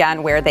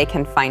again where they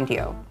can find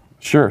you.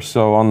 Sure.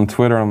 So on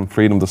Twitter, I'm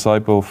Freedom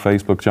Disciple.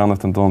 Facebook,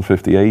 Jonathon Dunne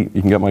 58.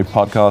 You can get my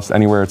podcast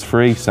anywhere it's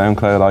free.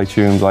 SoundCloud,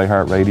 iTunes,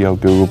 iHeartRadio,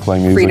 Google Play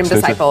Music. Freedom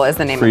Disciple is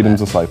the name Freedom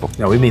of it. Disciple.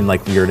 No, we mean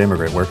like Weird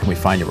Immigrant. Where can we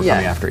find you? We're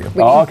coming after you.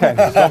 Oh, okay.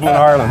 Dublin,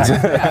 Ireland.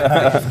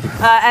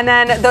 And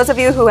then those of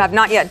you who have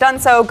not yet done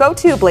so, go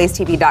to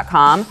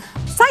blazetv.com.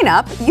 Sign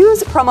up.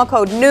 Use promo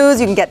code NEWS.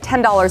 You can get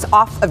 $10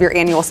 off of your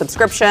annual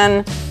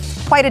subscription.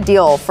 Quite a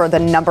deal for the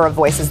number of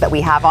voices that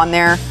we have on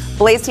there.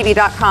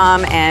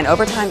 blazetv.com, and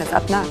Overtime is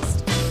up next.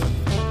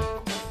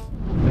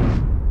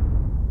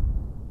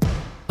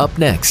 Up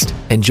next,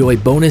 enjoy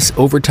bonus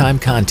overtime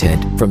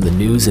content from the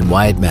news and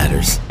why it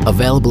matters.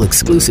 Available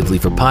exclusively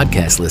for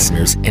podcast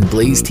listeners and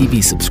Blaze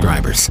TV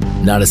subscribers.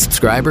 Not a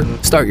subscriber?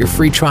 Start your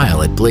free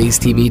trial at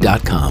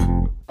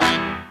blazetv.com.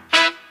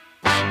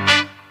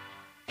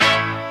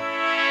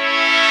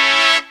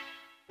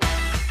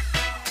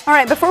 All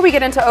right, before we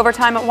get into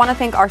overtime, I want to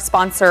thank our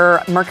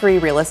sponsor, Mercury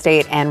Real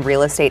Estate and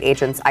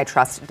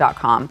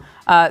realestateagentsitrust.com.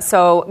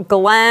 So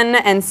Glenn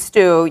and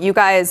Stu, you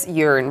guys,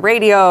 you're in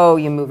radio,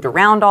 you moved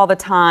around all the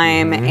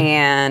time,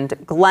 and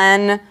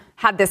Glenn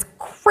had this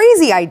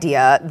crazy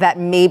idea that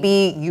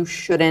maybe you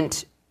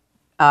shouldn't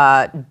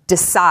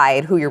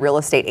decide who your real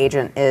estate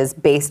agent is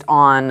based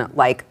on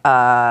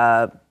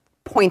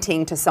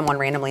pointing to someone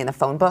randomly in the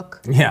phone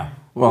book. Yeah.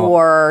 Well,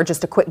 or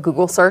just a quick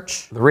Google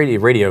search. The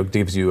radio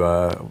gives you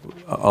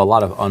a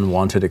lot of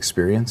unwanted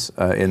experience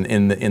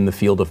in the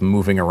field of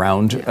moving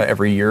around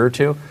every year or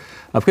two,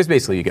 because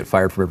basically you get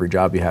fired from every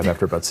job you have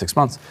after about 6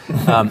 months.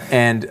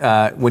 And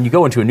when you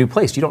go into a new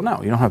place, you don't know.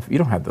 You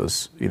don't have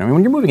those.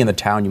 When you're moving in the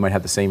town, you might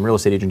have the same real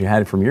estate agent you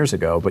had from years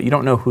ago, but you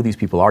don't know who these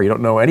people are. You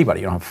don't know anybody.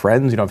 You don't have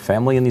friends. You don't have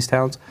family in these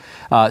towns.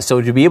 So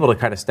to be able to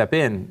kind of step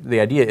in, the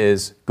idea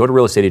is go to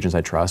Real Estate Agents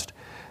I Trust.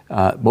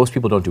 Most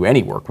people don't do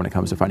any work when it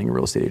comes to finding a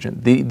real estate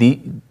agent.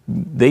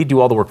 They do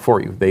all the work for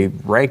you. They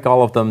rank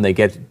all of them. They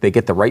get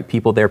the right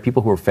people there,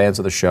 people who are fans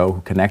of the show,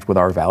 who connect with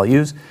our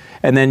values,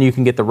 and then you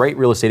can get the right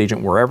real estate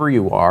agent wherever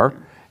you are,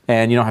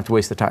 and you don't have to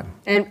waste the time.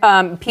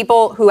 And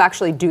people who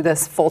actually do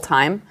this full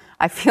time,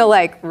 I feel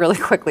like, really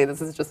quickly,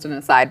 this is just an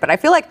aside, but I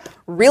feel like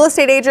real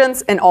estate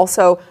agents and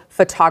also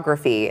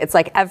photography, it's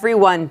like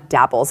everyone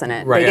dabbles in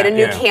it. Right, they get a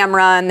new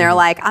camera and they're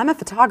like, I'm a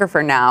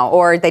photographer now.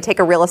 Or they take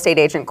a real estate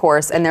agent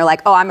course and they're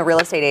like, oh, I'm a real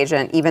estate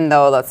agent, even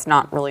though that's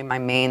not really my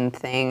main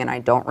thing and I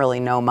don't really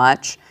know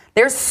much.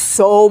 There's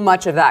so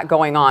much of that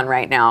going on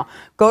right now.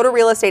 Go to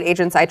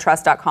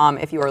realestateagentsitrust.com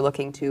if you are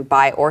looking to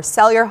buy or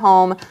sell your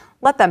home.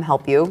 Let them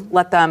help you.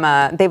 Let them,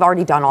 they've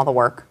already done all the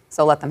work,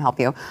 so let them help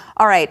you.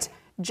 All right.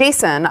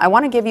 Jason, I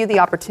want to give you the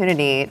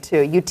opportunity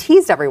you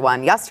teased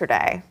everyone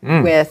yesterday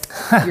with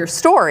your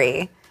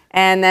story.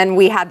 And then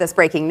we had this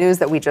breaking news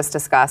that we just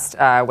discussed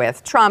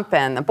with Trump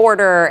and the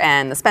border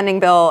and the spending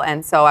bill.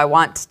 And so I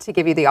want to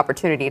give you the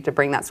opportunity to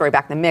bring that story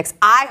back in the mix.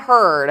 I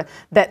heard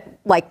that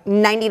like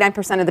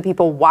 99% of the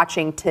people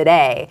watching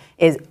today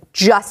is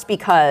just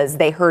because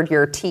they heard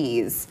your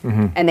tease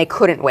and they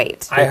couldn't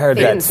wait. I heard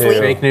that too. Sleep.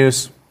 Fake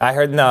news. I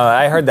heard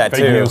that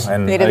too. News.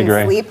 And they didn't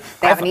sleep.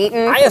 They haven't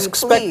eaten. I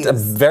expect a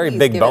very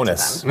big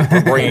bonus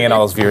for bringing in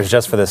all those viewers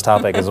just for this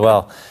topic as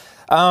well.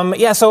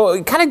 So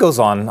it kind of goes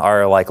on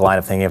our line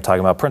of thinking of talking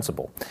about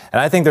principle. And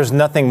I think there's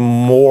nothing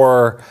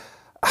more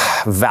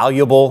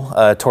valuable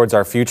towards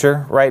our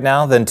future right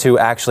now than to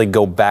actually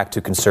go back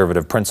to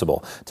conservative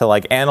principle, to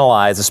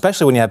analyze,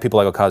 especially when you have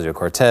people like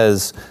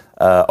Ocasio-Cortez,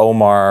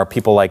 Omar,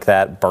 people like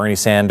that, Bernie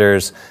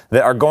Sanders,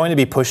 that are going to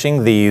be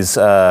pushing these,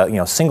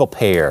 single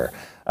payer.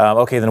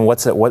 Okay, then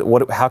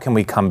how can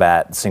we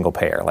combat single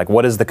payer?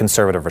 What is the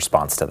conservative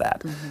response to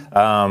that?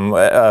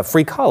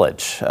 Free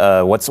college.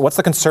 What's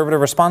the conservative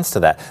response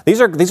to that?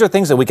 These are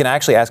things that we can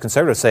actually, as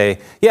conservatives, say,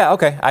 yeah,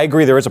 okay, I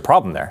agree, there is a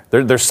problem there.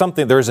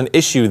 There's an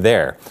issue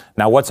there.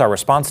 Now, what's our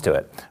response to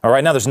it?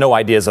 Right now, there's no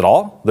ideas at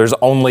all. There's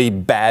only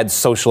bad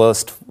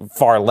socialist,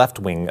 far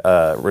left-wing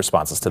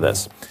responses to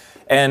this.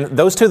 And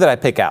those two that I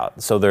pick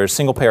out, so there's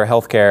single payer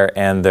healthcare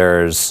and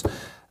there's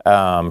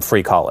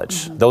free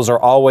college. Those are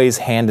always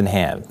hand in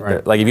hand.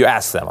 Right. If you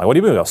ask them, what do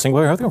you mean?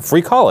 Single payer healthcare,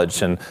 free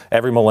college, and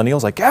every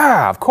millennial's like,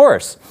 yeah, of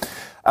course.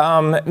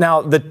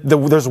 Now,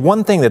 there's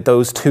one thing that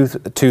those two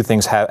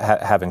things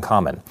have in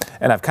common,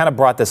 and I've kind of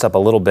brought this up a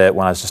little bit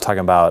when I was just talking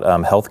about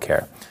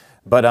healthcare.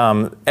 But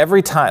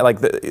every time,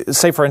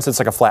 say for instance,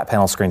 a flat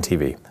panel screen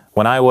TV.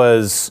 When I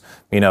was,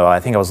 I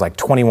think I was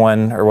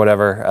 21 or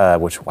whatever,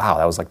 which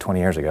that was 20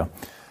 years ago.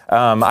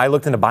 I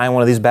looked into buying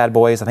one of these bad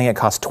boys. I think it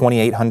cost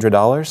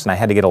 $2,800, and I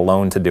had to get a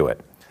loan to do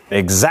the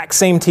exact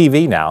same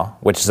TV now,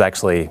 which is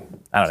actually,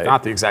 I don't know. It's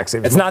not the exact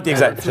same. It's not the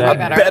exact. A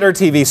better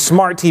TV,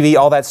 smart TV,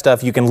 all that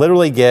stuff. You can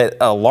literally get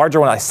a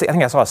larger one. I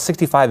think I saw a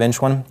 65-inch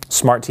one,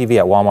 smart TV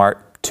at Walmart,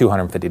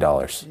 $250.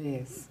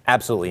 Jeez.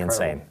 Absolutely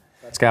insane.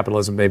 That's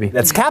capitalism, baby.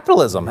 That's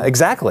capitalism,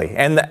 exactly.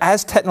 And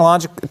as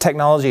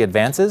technology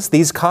advances,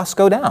 these costs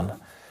go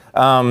down.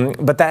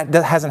 But that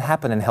hasn't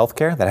happened in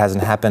healthcare. That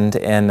hasn't happened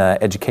in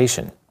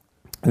education.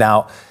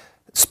 Now,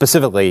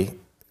 specifically,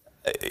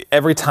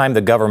 every time the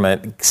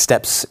government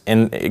gets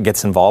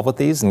involved with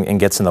these and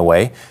gets in the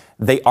way,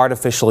 they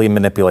artificially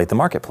manipulate the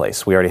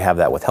marketplace. We already have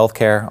that with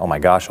healthcare. Oh my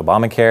gosh,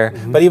 Obamacare.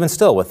 Mm-hmm. But even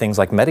still, with things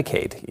like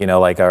Medicaid,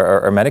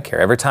 or Medicare.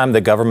 Every time the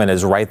government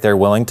is right there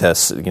willing to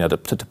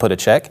put a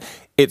check,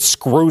 it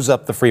screws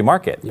up the free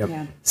market. Yep.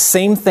 Yeah.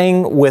 Same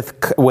thing with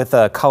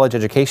college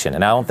education,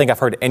 and I don't think I've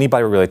heard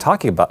anybody really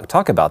talk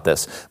about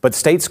this. But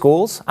state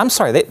schools, I'm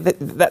sorry, they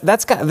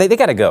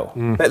got to go.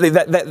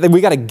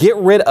 We got to get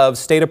rid of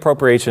state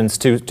appropriations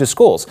to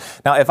schools.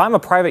 Now, if I'm a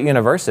private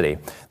university,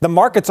 the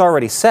market's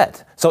already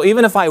set. So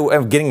even if I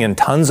am getting in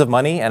tons of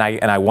money and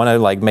I want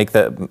to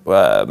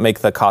make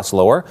the cost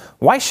lower,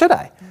 why should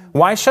I?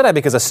 Why should I?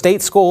 Because a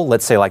state school,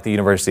 let's say like the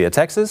University of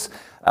Texas,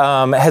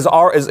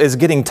 is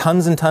getting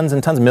tons and tons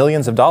and tons,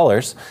 millions of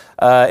dollars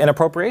in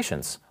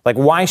appropriations. Like,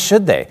 why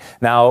should they?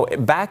 Now,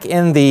 back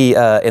in the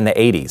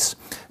 80s,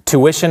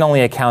 tuition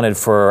only accounted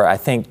for, I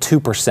think,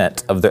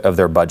 2% of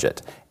their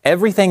budget.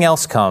 Everything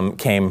else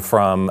came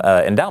from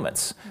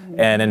endowments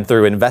and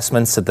through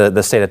investments that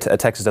the state of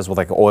Texas does with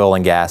like oil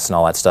and gas and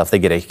all that stuff. They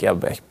get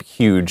a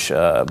huge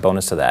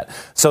bonus to that.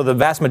 So the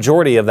vast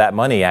majority of that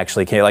money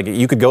actually came, like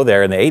you could go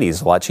there in the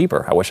 80s a lot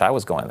cheaper. I wish I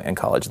was going in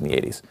college in the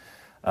 80s.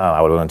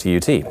 I would have gone to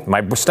UT.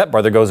 My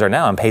stepbrother goes there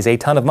now and pays a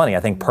ton of money. I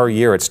think per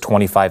year it's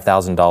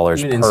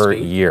 $25,000 per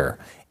year.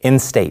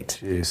 In-state.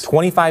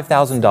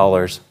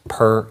 $25,000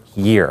 per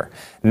year.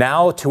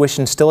 Now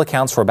tuition still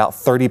accounts for about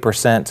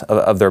 30%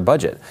 of their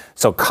budget.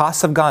 So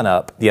costs have gone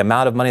up. The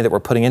amount of money that we're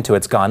putting into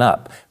it's gone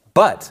up.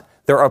 But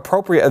their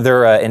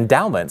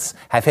endowments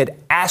have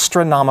hit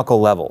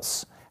astronomical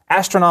levels.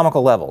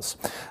 Astronomical levels.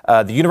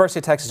 The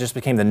University of Texas just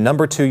became the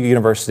 #2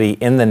 university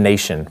in the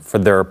nation for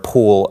their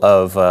pool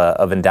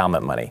of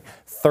endowment money.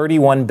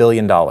 $31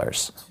 billion.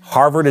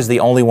 Harvard is the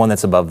only one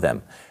that's above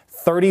them.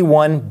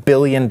 $31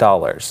 billion.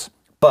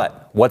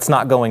 But what's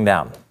not going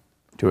down?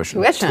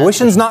 Tuition.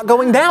 Tuition's not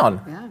going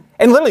down. Yeah.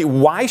 And literally,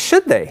 why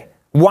should they?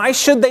 Why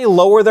should they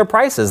lower their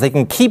prices? They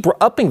can keep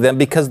upping them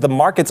because the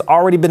market's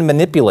already been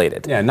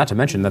manipulated. Yeah, not to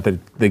mention that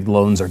the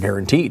loans are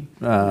guaranteed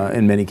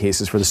in many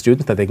cases for the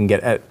students, that they can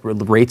get at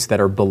rates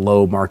that are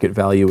below market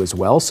value as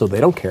well, so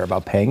they don't care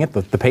about paying it.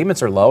 The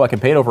payments are low. I can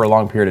pay it over a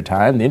long period of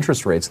time. The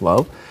interest rate's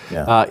low.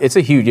 Yeah.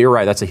 You're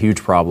right, that's a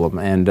huge problem.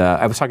 And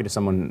I was talking to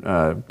someone,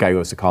 guy who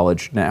goes to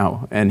college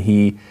now, and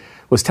he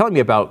was telling me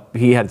about,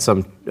 he had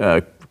some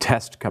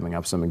test coming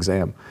up, some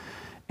exam.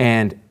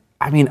 And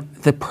I mean,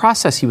 the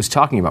process he was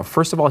talking about,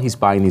 first of all, he's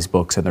buying these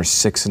books and they're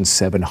 $600 and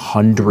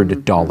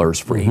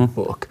 $700 for a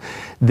book.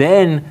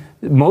 Then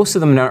most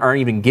of them aren't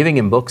even giving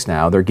him books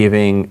now. They're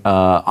giving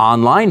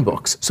online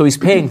books. So he's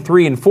paying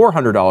 $300 and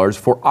 $400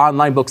 for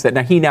online books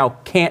that he now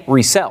can't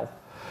resell.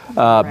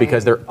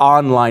 Because they're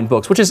online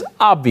books, which is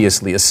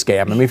obviously a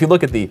scam. I mean, if you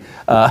look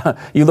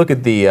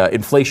at the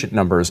inflation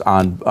numbers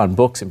on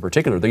books in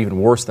particular, they're even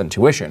worse than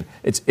tuition.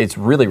 It's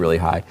really, really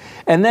high.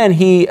 And then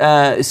he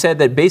said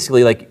that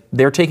basically, like,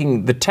 they're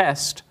taking the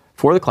test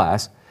for the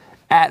class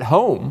at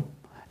home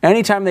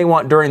anytime they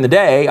want during the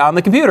day on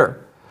the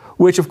computer,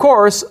 which of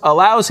course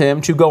allows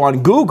him to go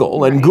on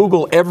Google and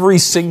Google every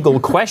single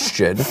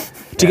question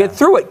to get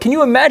through it. Can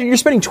you imagine? You're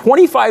spending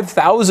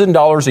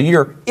 $25,000 a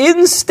year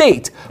in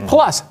state,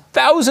 plus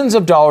thousands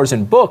of dollars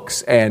in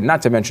books, and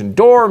not to mention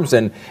dorms,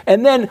 and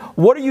then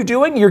what are you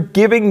doing? You're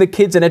giving the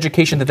kids an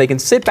education that they can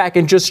sit back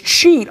and just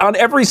cheat on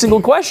every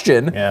single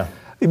question. Yeah.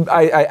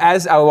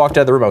 As I walked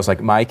out of the room, I was like,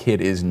 my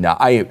kid is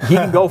not, he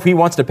can go if he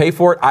wants to pay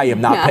for it. I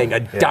am not paying a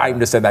dime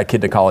to send that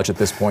kid to college at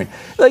this point.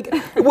 Like,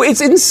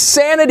 it's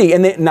insanity.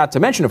 And not to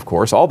mention, of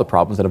course, all the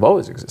problems that have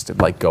always existed,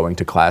 like going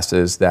to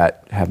classes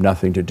that have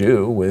nothing to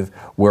do with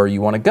where you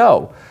want to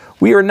go.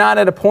 We are not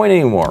at a point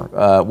anymore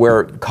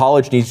where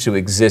college needs to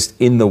exist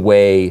in the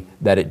way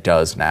that it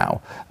does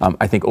now.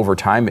 I think over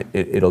time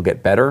it'll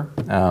get better,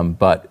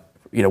 but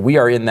we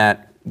are in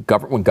that.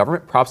 When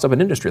government props up an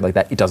industry like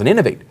that, it doesn't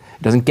innovate.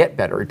 It doesn't get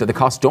better. The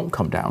costs don't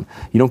come down.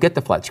 You don't get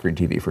the flat screen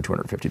TV for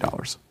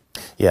 $250.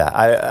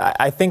 Yeah,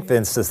 I think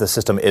the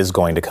system is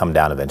going to come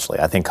down eventually.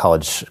 I think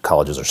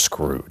colleges are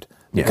screwed.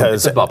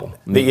 Because it's a bubble.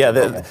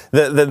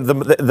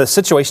 The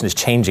situation is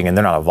changing and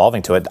they're not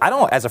evolving to it.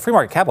 As a free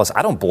market capitalist,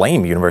 I don't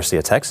blame University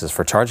of Texas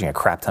for charging a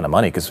crap ton of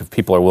money, because if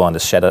people are willing to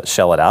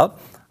shell it out,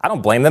 I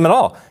don't blame them at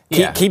all.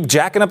 Keep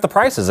jacking up the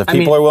prices if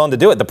people are willing to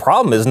do it. The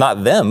problem is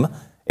not them.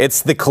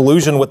 It's the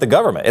collusion with the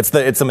government. It's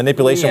the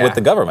manipulation with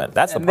the government.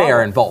 That's the problem. They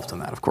are involved in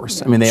that, of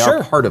course. I mean, they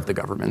are part of the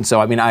government. So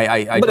I mean,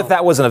 But if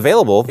that wasn't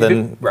available,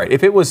 then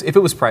if it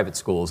was private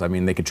schools, I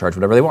mean, they could charge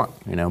whatever they want,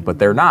 But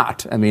they're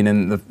not. I mean,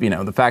 and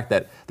the fact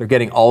that they're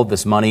getting all of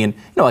this money, and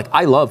like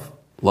I love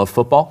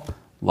football,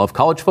 love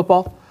college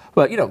football.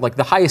 But, like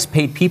the highest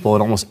paid people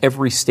in almost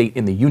every state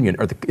in the union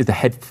are the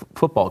head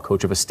football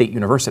coach of a state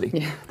university.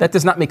 Yeah. That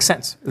does not make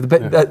sense.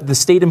 The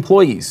state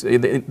employees,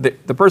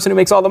 the person who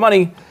makes all the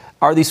money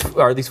are these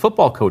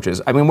football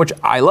coaches. I mean, which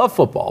I love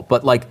football,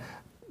 but like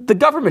the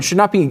government should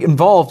not be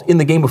involved in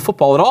the game of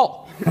football at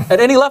all, at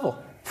any level,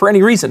 for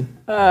any reason.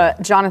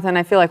 Jonathan,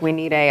 I feel like we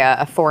need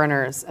a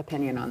foreigner's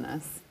opinion on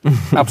this.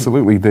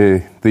 Absolutely.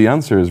 The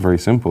answer is very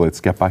simple. It's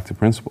get back to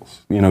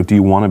principles. Do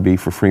you want to be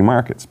for free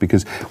markets?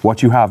 Because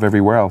what you have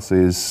everywhere else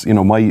is,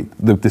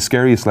 the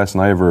scariest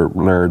lesson I ever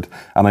learned,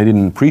 and I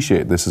didn't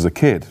appreciate this as a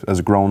kid, as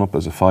a grown up,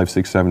 as a 5,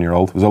 6,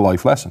 7-year-old, was a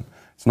life lesson.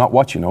 It's not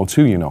what you know, it's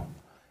who you know.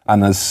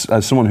 And as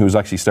someone who's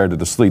actually started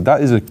to study,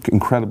 that is an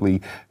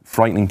incredibly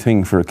frightening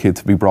thing for a kid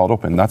to be brought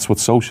up in. That's what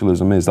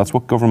socialism is. That's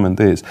what government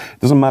is. It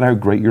doesn't matter how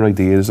great your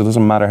idea is. It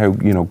doesn't matter how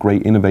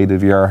great,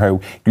 innovative you are, how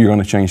you're going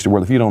to change the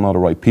world. If you don't know the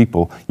right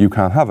people, you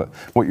can't have it.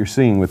 What you're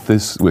seeing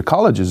with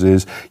colleges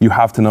is you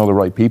have to know the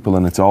right people,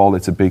 and it's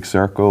a big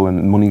circle,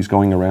 and money's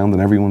going around,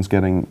 and everyone's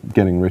getting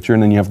richer.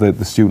 And then you have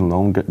the student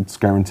loan; it's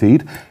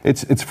guaranteed.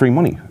 It's free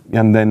money,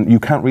 and then you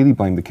can't really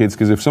blame the kids,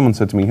 because if someone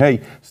said to me, "Hey,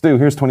 Stu,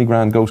 here's 20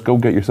 grand. Go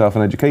get yourself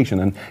an education,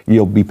 and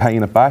you'll be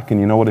paying it back," and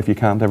you know what? If you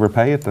can't ever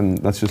pay it, then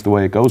that's just the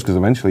way it goes, because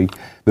eventually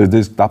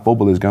that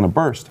bubble is going to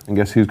burst, and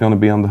guess who's going to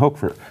be on the hook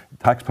for it?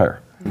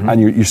 Taxpayer. Mm-hmm.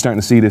 And you're starting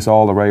to see this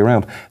all the way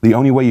around. The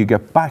only way you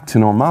get back to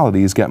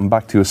normality is getting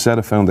back to a set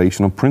of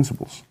foundational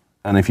principles,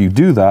 and if you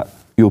do that,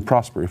 you'll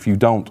prosper. If you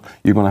don't,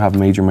 you're going to have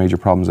major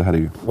problems ahead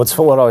of you. What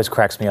always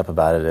cracks me up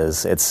about it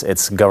is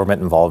it's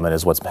government involvement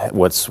is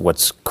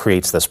what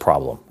creates this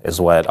problem, is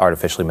what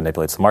artificially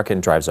manipulates the market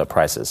and drives up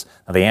prices.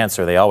 Now, the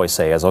answer they always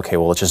say is, okay,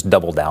 well, let's just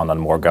double down on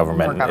more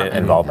government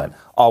involvement. Yeah.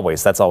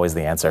 That's always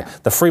the answer. Yeah.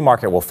 The free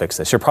market will fix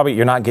this.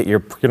 You're not going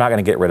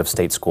to get rid of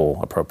state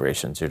school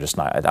appropriations. You're just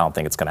not. I don't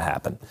think it's going to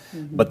happen.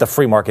 Mm-hmm. But the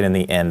free market in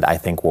the end, I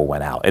think, will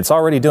win out. It's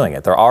already doing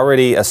it. There are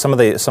already some of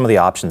the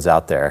options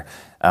out there.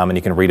 And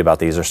you can read about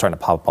these. They're starting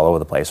to pop up all over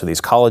the place. So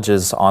these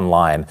colleges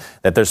online,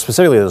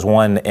 there's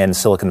one in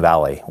Silicon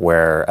Valley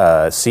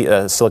where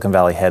Silicon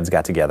Valley heads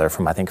got together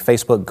from, I think,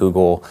 Facebook,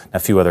 Google, and a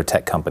few other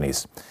tech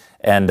companies.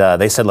 And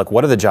they said, look,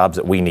 what are the jobs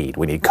that we need?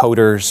 We need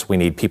coders. We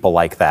need people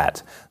like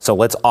that. So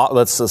let's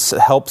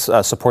help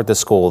support this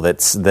school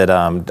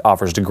that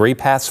offers degree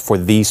paths for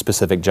these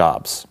specific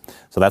jobs.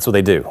 So that's what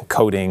they do,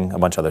 coding, a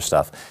bunch of other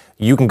stuff.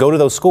 You can go to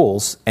those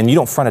schools, and you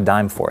don't front a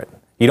dime for it.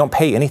 You don't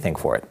pay anything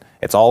for it.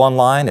 It's all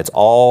online. It's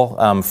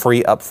all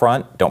free up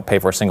front. Don't pay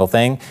for a single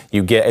thing.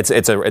 You get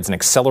it's an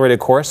accelerated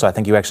course, so I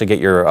think you actually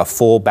get a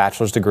full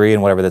bachelor's degree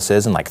in whatever this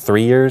is in like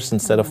 3 years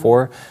instead of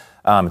 4.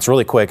 It's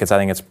really quick. I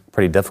think it's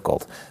pretty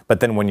difficult. But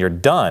then when you're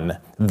done,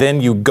 then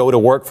you go to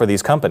work for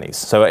these companies.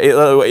 So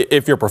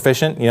if you're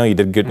proficient, you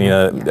did good.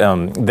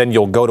 Then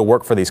you'll go to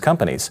work for these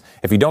companies.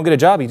 If you don't get a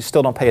job, you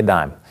still don't pay a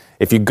dime.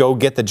 If you go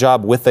get the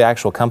job with the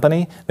actual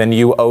company, then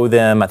you owe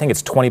them, I think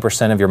it's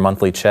 20% of your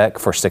monthly check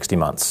for 60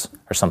 months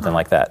or something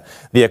like that.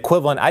 The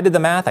equivalent, I did the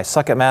math, I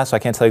suck at math, so I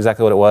can't tell you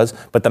exactly what it was,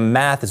 but the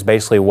math is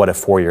basically what a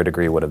 4-year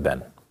degree would have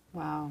been.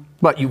 Wow.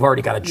 But you've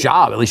already got a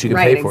job, at least you can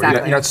pay for it.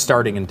 You're not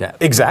starting in debt.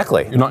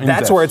 Exactly.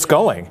 That's where it's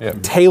going. Yeah.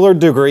 Tailored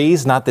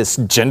degrees, not this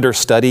gender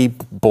study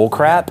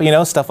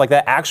bullcrap, stuff like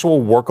that.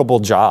 Actual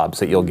workable jobs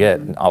that you'll get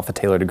off of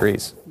tailored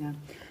degrees.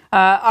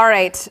 Yeah. All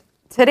right.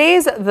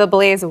 Today's The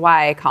Blaze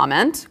Why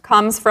comment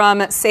comes from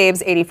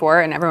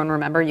Saves84, and everyone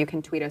remember, you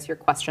can tweet us your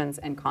questions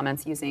and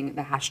comments using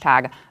the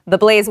hashtag The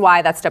Blaze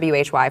Why, that's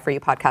WHY for you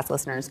podcast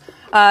listeners.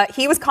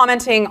 He was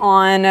commenting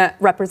on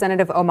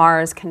Representative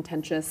Omar's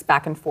contentious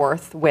back and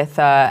forth with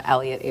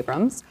Elliott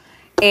Abrams,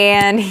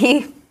 and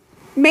he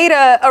made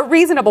a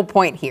reasonable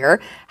point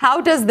here. How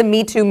does the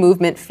Me Too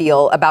movement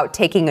feel about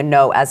taking a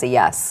no as a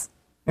yes?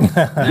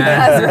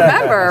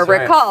 Because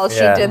recall,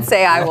 she did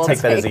say, I will take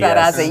that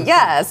as a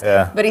yes.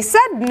 Yeah. But he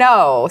said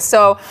no.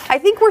 So I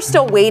think we're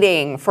still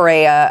waiting for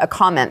a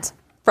comment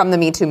from the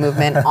Me Too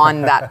movement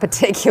on that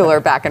particular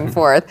back and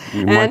forth.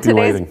 And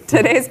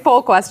today's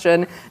poll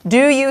question,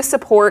 do you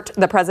support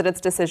the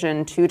president's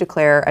decision to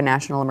declare a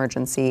national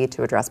emergency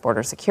to address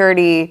border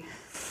security?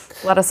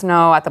 Let us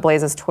know at the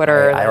Blaze's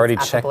Twitter. I already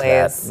checked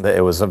that.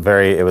 It was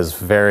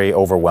very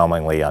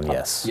overwhelmingly on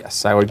yes.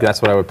 Yes, I would.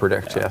 That's what I would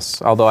predict. Yeah.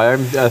 Yes, although I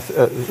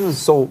am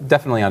so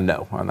definitely on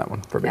no on that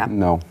one for me. Yeah.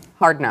 No.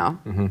 Hard no.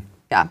 Mm-hmm.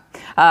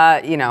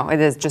 Yeah. It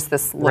is just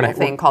this little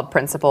thing called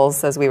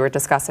principles, as we were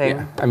discussing.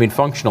 Yeah. I mean,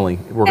 functionally,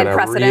 we're going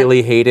to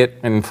really hate it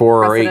in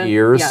 4 or 8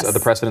 years. Yes. The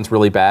precedent's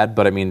really bad,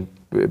 but I mean,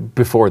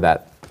 before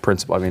that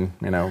principle, I mean,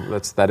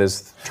 that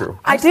is true.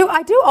 I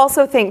do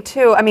also think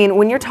too. I mean,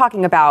 when you're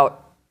talking about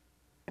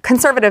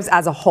conservatives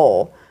as a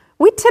whole,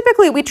 we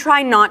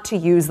try not to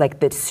use like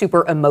the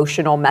super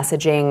emotional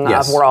messaging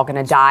of we're all going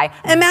to die.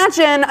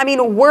 Imagine,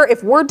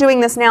 if we're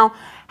doing this now,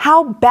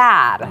 how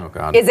bad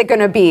is it going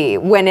to be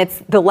when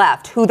it's the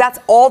left, who that's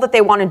all that they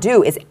want to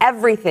do is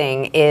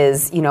everything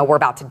is, we're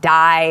about to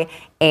die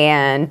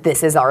and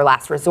this is our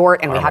last resort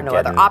and we have no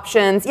other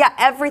options. Yeah,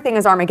 everything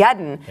is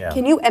Armageddon. Yeah.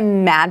 Can you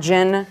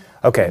imagine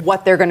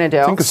what they're going to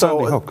do?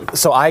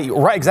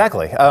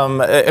 Exactly.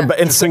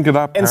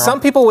 And some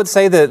people would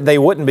say that they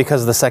wouldn't because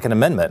of the Second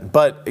Amendment.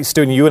 But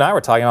Stu, you and I were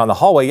talking about in the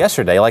hallway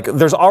yesterday. Like,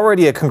 there's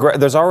already a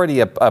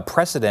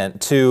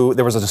precedent to.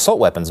 There was an assault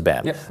weapons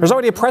ban. Yep. There's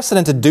already a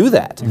precedent to do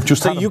that. You've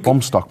just had a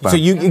bump stock ban. So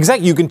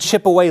you can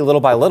chip away little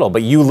by little,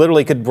 but you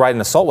literally could write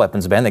an assault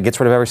weapons ban that gets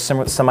rid of every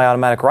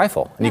semi-automatic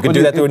rifle, and you can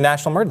do that through a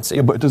national emergency.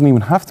 Yeah, but it doesn't even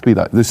have to be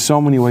that. There's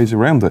so many ways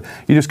around it.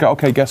 You just go,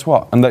 okay, guess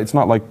what? And it's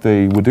not like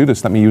they would do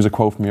this. Let me use a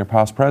quote from your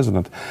past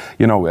president.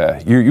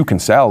 You can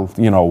sell,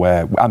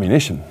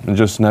 ammunition, and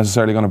just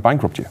necessarily going to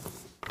bankrupt you.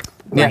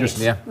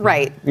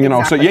 Right. You know,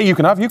 exactly. so yeah, you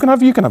can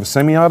have a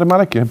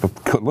semi-automatic,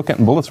 but good luck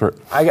getting bullets for it.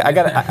 I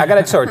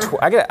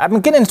got I'm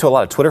getting into a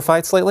lot of Twitter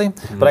fights lately,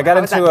 but I got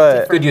into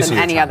a good use of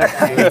any your other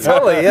day.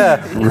 totally,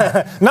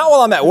 yeah. Not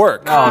while I'm at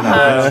work.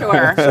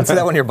 Sure. Don't say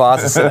that when your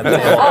boss is sitting at the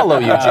table. Follow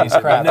you,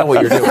 Jason. I know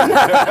what you're doing. And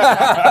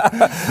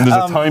there's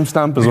a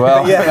timestamp as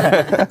well.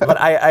 Yeah, but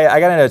I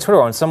got into a Twitter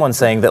war and someone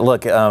saying that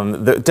look,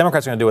 the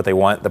Democrats are going to do what they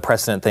want. The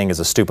precedent thing is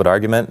a stupid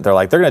argument. They're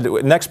going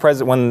to do next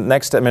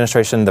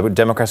administration, the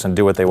Democrats are going to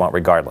do what they want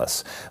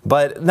regardless.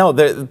 But no,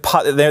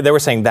 they were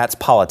saying that's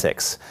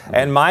politics,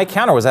 and my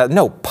counter was that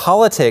no,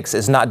 politics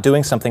is not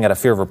doing something out of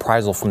fear of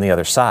reprisal from the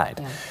other side.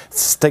 Yeah.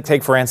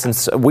 Take for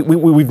instance,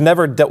 we've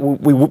never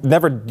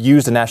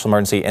used a national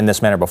emergency in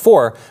this manner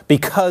before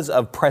because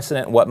of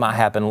precedent what might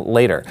happen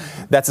later.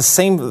 That's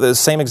the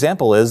same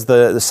example is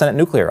the Senate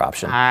nuclear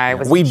option.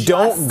 We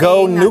don't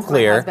go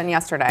nuclear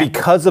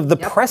because of the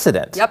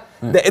precedent. Yep.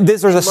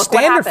 There's a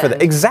standard for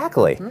that.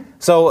 Exactly. Mm-hmm.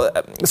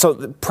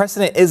 So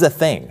precedent is a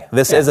thing.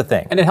 This is a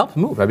thing. And it helps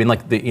move. I mean,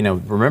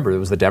 remember, it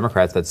was the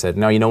Democrats that said,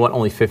 no, you know what,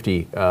 only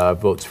 50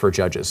 votes for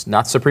judges.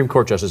 Not Supreme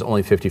Court justices,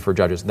 only 50 for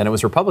judges. Then it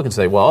was Republicans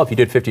say, well, if you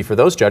did 50 for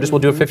those judges, we'll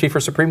do a 50 for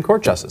Supreme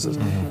Court justices.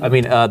 Mm-hmm. I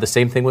mean, the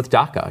same thing with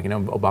DACA. You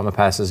know, Obama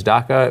passes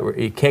DACA.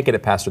 He can't get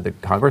it passed through the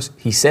Congress.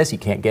 He says he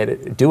can't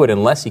do it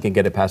unless he can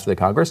get it passed through the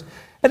Congress.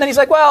 And then he's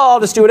like, well, I'll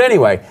just do it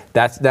anyway.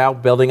 That's now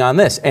building on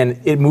this. And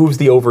it moves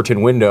the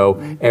Overton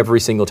window every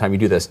single time you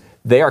do this.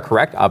 They are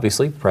correct.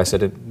 Obviously,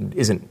 precedent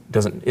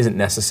isn't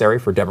necessary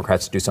for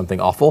Democrats to do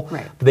something awful.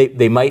 Right.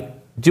 They might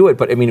do it,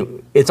 but I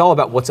mean, it's all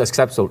about what's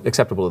acceptable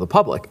to the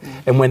public.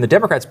 And when the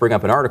Democrats bring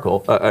up an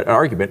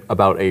argument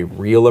about a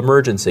real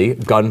emergency,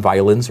 gun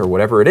violence or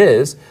whatever it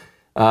is,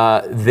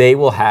 they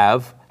will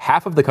have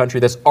half of the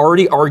country that's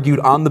already argued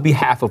on the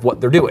behalf of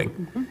what they're doing.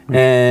 Mm-hmm.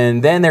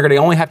 And then they're going to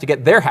only have to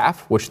get their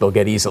half, which they'll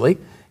get easily,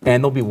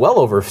 and they'll be well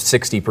over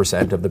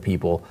 60% of the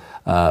people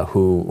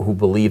who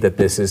believe that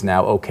this is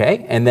now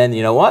okay. And then,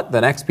 you know what?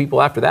 The next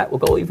people after that will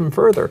go even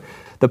further.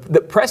 The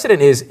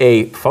precedent is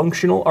a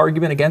functional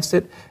argument against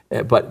it,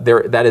 but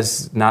that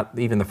is not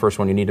even the first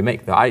one you need to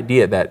make. The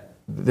idea that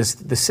the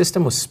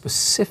system was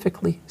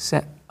specifically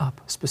set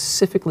up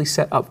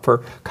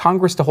for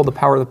Congress to hold the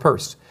power of the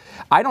purse.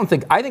 I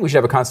think we should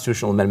have a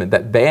constitutional amendment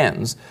that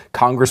bans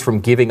Congress from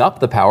giving up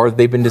the power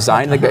they've been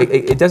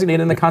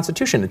designated in the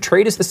Constitution.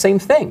 Trade is the same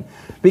thing.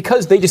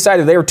 Because they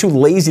decided they were too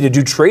lazy to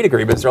do trade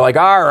agreements, they're like,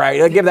 all right,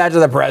 I'll give that to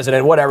the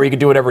president, whatever, he can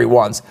do whatever he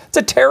wants. It's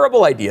a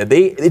terrible idea.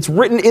 It's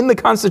written in the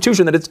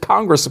Constitution that it's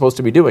Congress supposed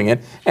to be doing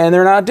it, and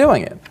they're not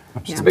doing it.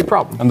 It's a big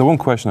problem. And the one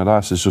question I'd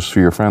ask is just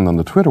for your friend on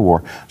the Twitter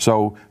war.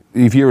 So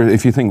if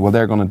you think, well,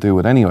 they're going to do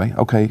it anyway,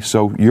 okay,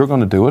 so you're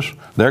going to do it,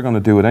 they're going to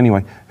do it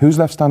anyway, who's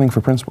left standing for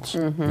principles?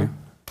 Mm-hmm. Yeah.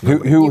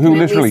 Who can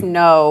literally at least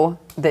know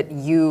that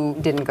you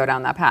didn't go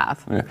down that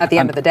path at the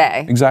end of the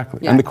day. Exactly.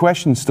 Yeah. And the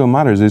question still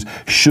matters is,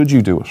 should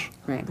you do it?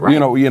 Right.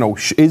 You know,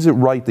 is it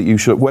right that you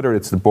should, whether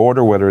it's the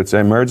border, whether it's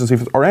emergency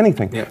or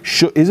anything,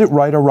 is it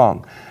right or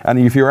wrong? And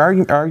if your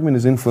argument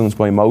is influenced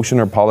by emotion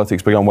or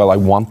politics, by going, well, I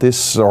want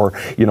this, or,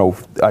 you know,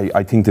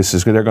 I think this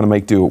is, they're going to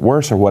do it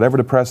worse, or whatever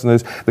the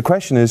precedent is, the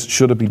question is,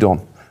 should it be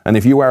done? And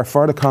if you are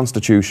for the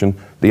Constitution,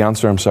 the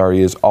answer, I'm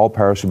sorry, is all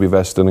power should be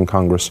vested in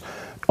Congress.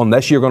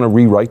 Unless you're going to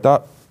rewrite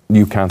that,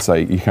 you can't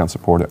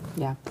support it.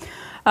 Yeah.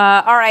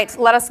 All right.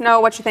 Let us know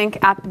what you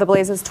think at The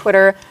Blaze's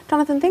Twitter.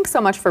 Jonathon, thanks so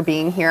much for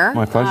being here.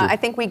 My pleasure. I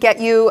think we get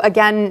you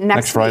again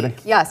next Friday.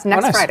 Week. Yes,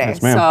 next Friday.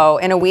 Yes, ma'am. So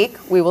in a week,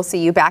 we will see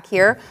you back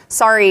here.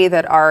 Sorry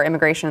that our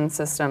immigration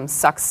system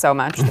sucks so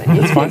much that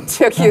it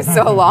took you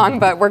so long,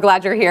 but we're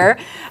glad you're here.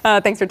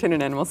 Thanks for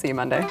tuning in. We'll see you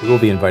Monday. We will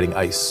be inviting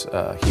ICE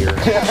here.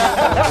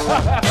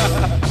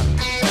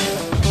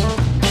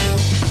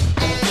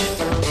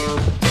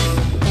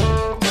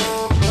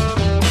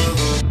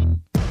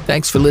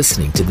 Thanks for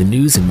listening to the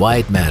news and why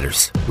it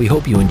matters. We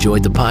hope you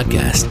enjoyed the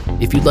podcast.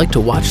 If you'd like to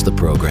watch the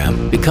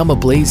program, become a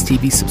Blaze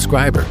TV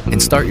subscriber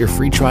and start your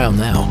free trial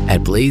now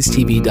at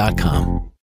blazetv.com.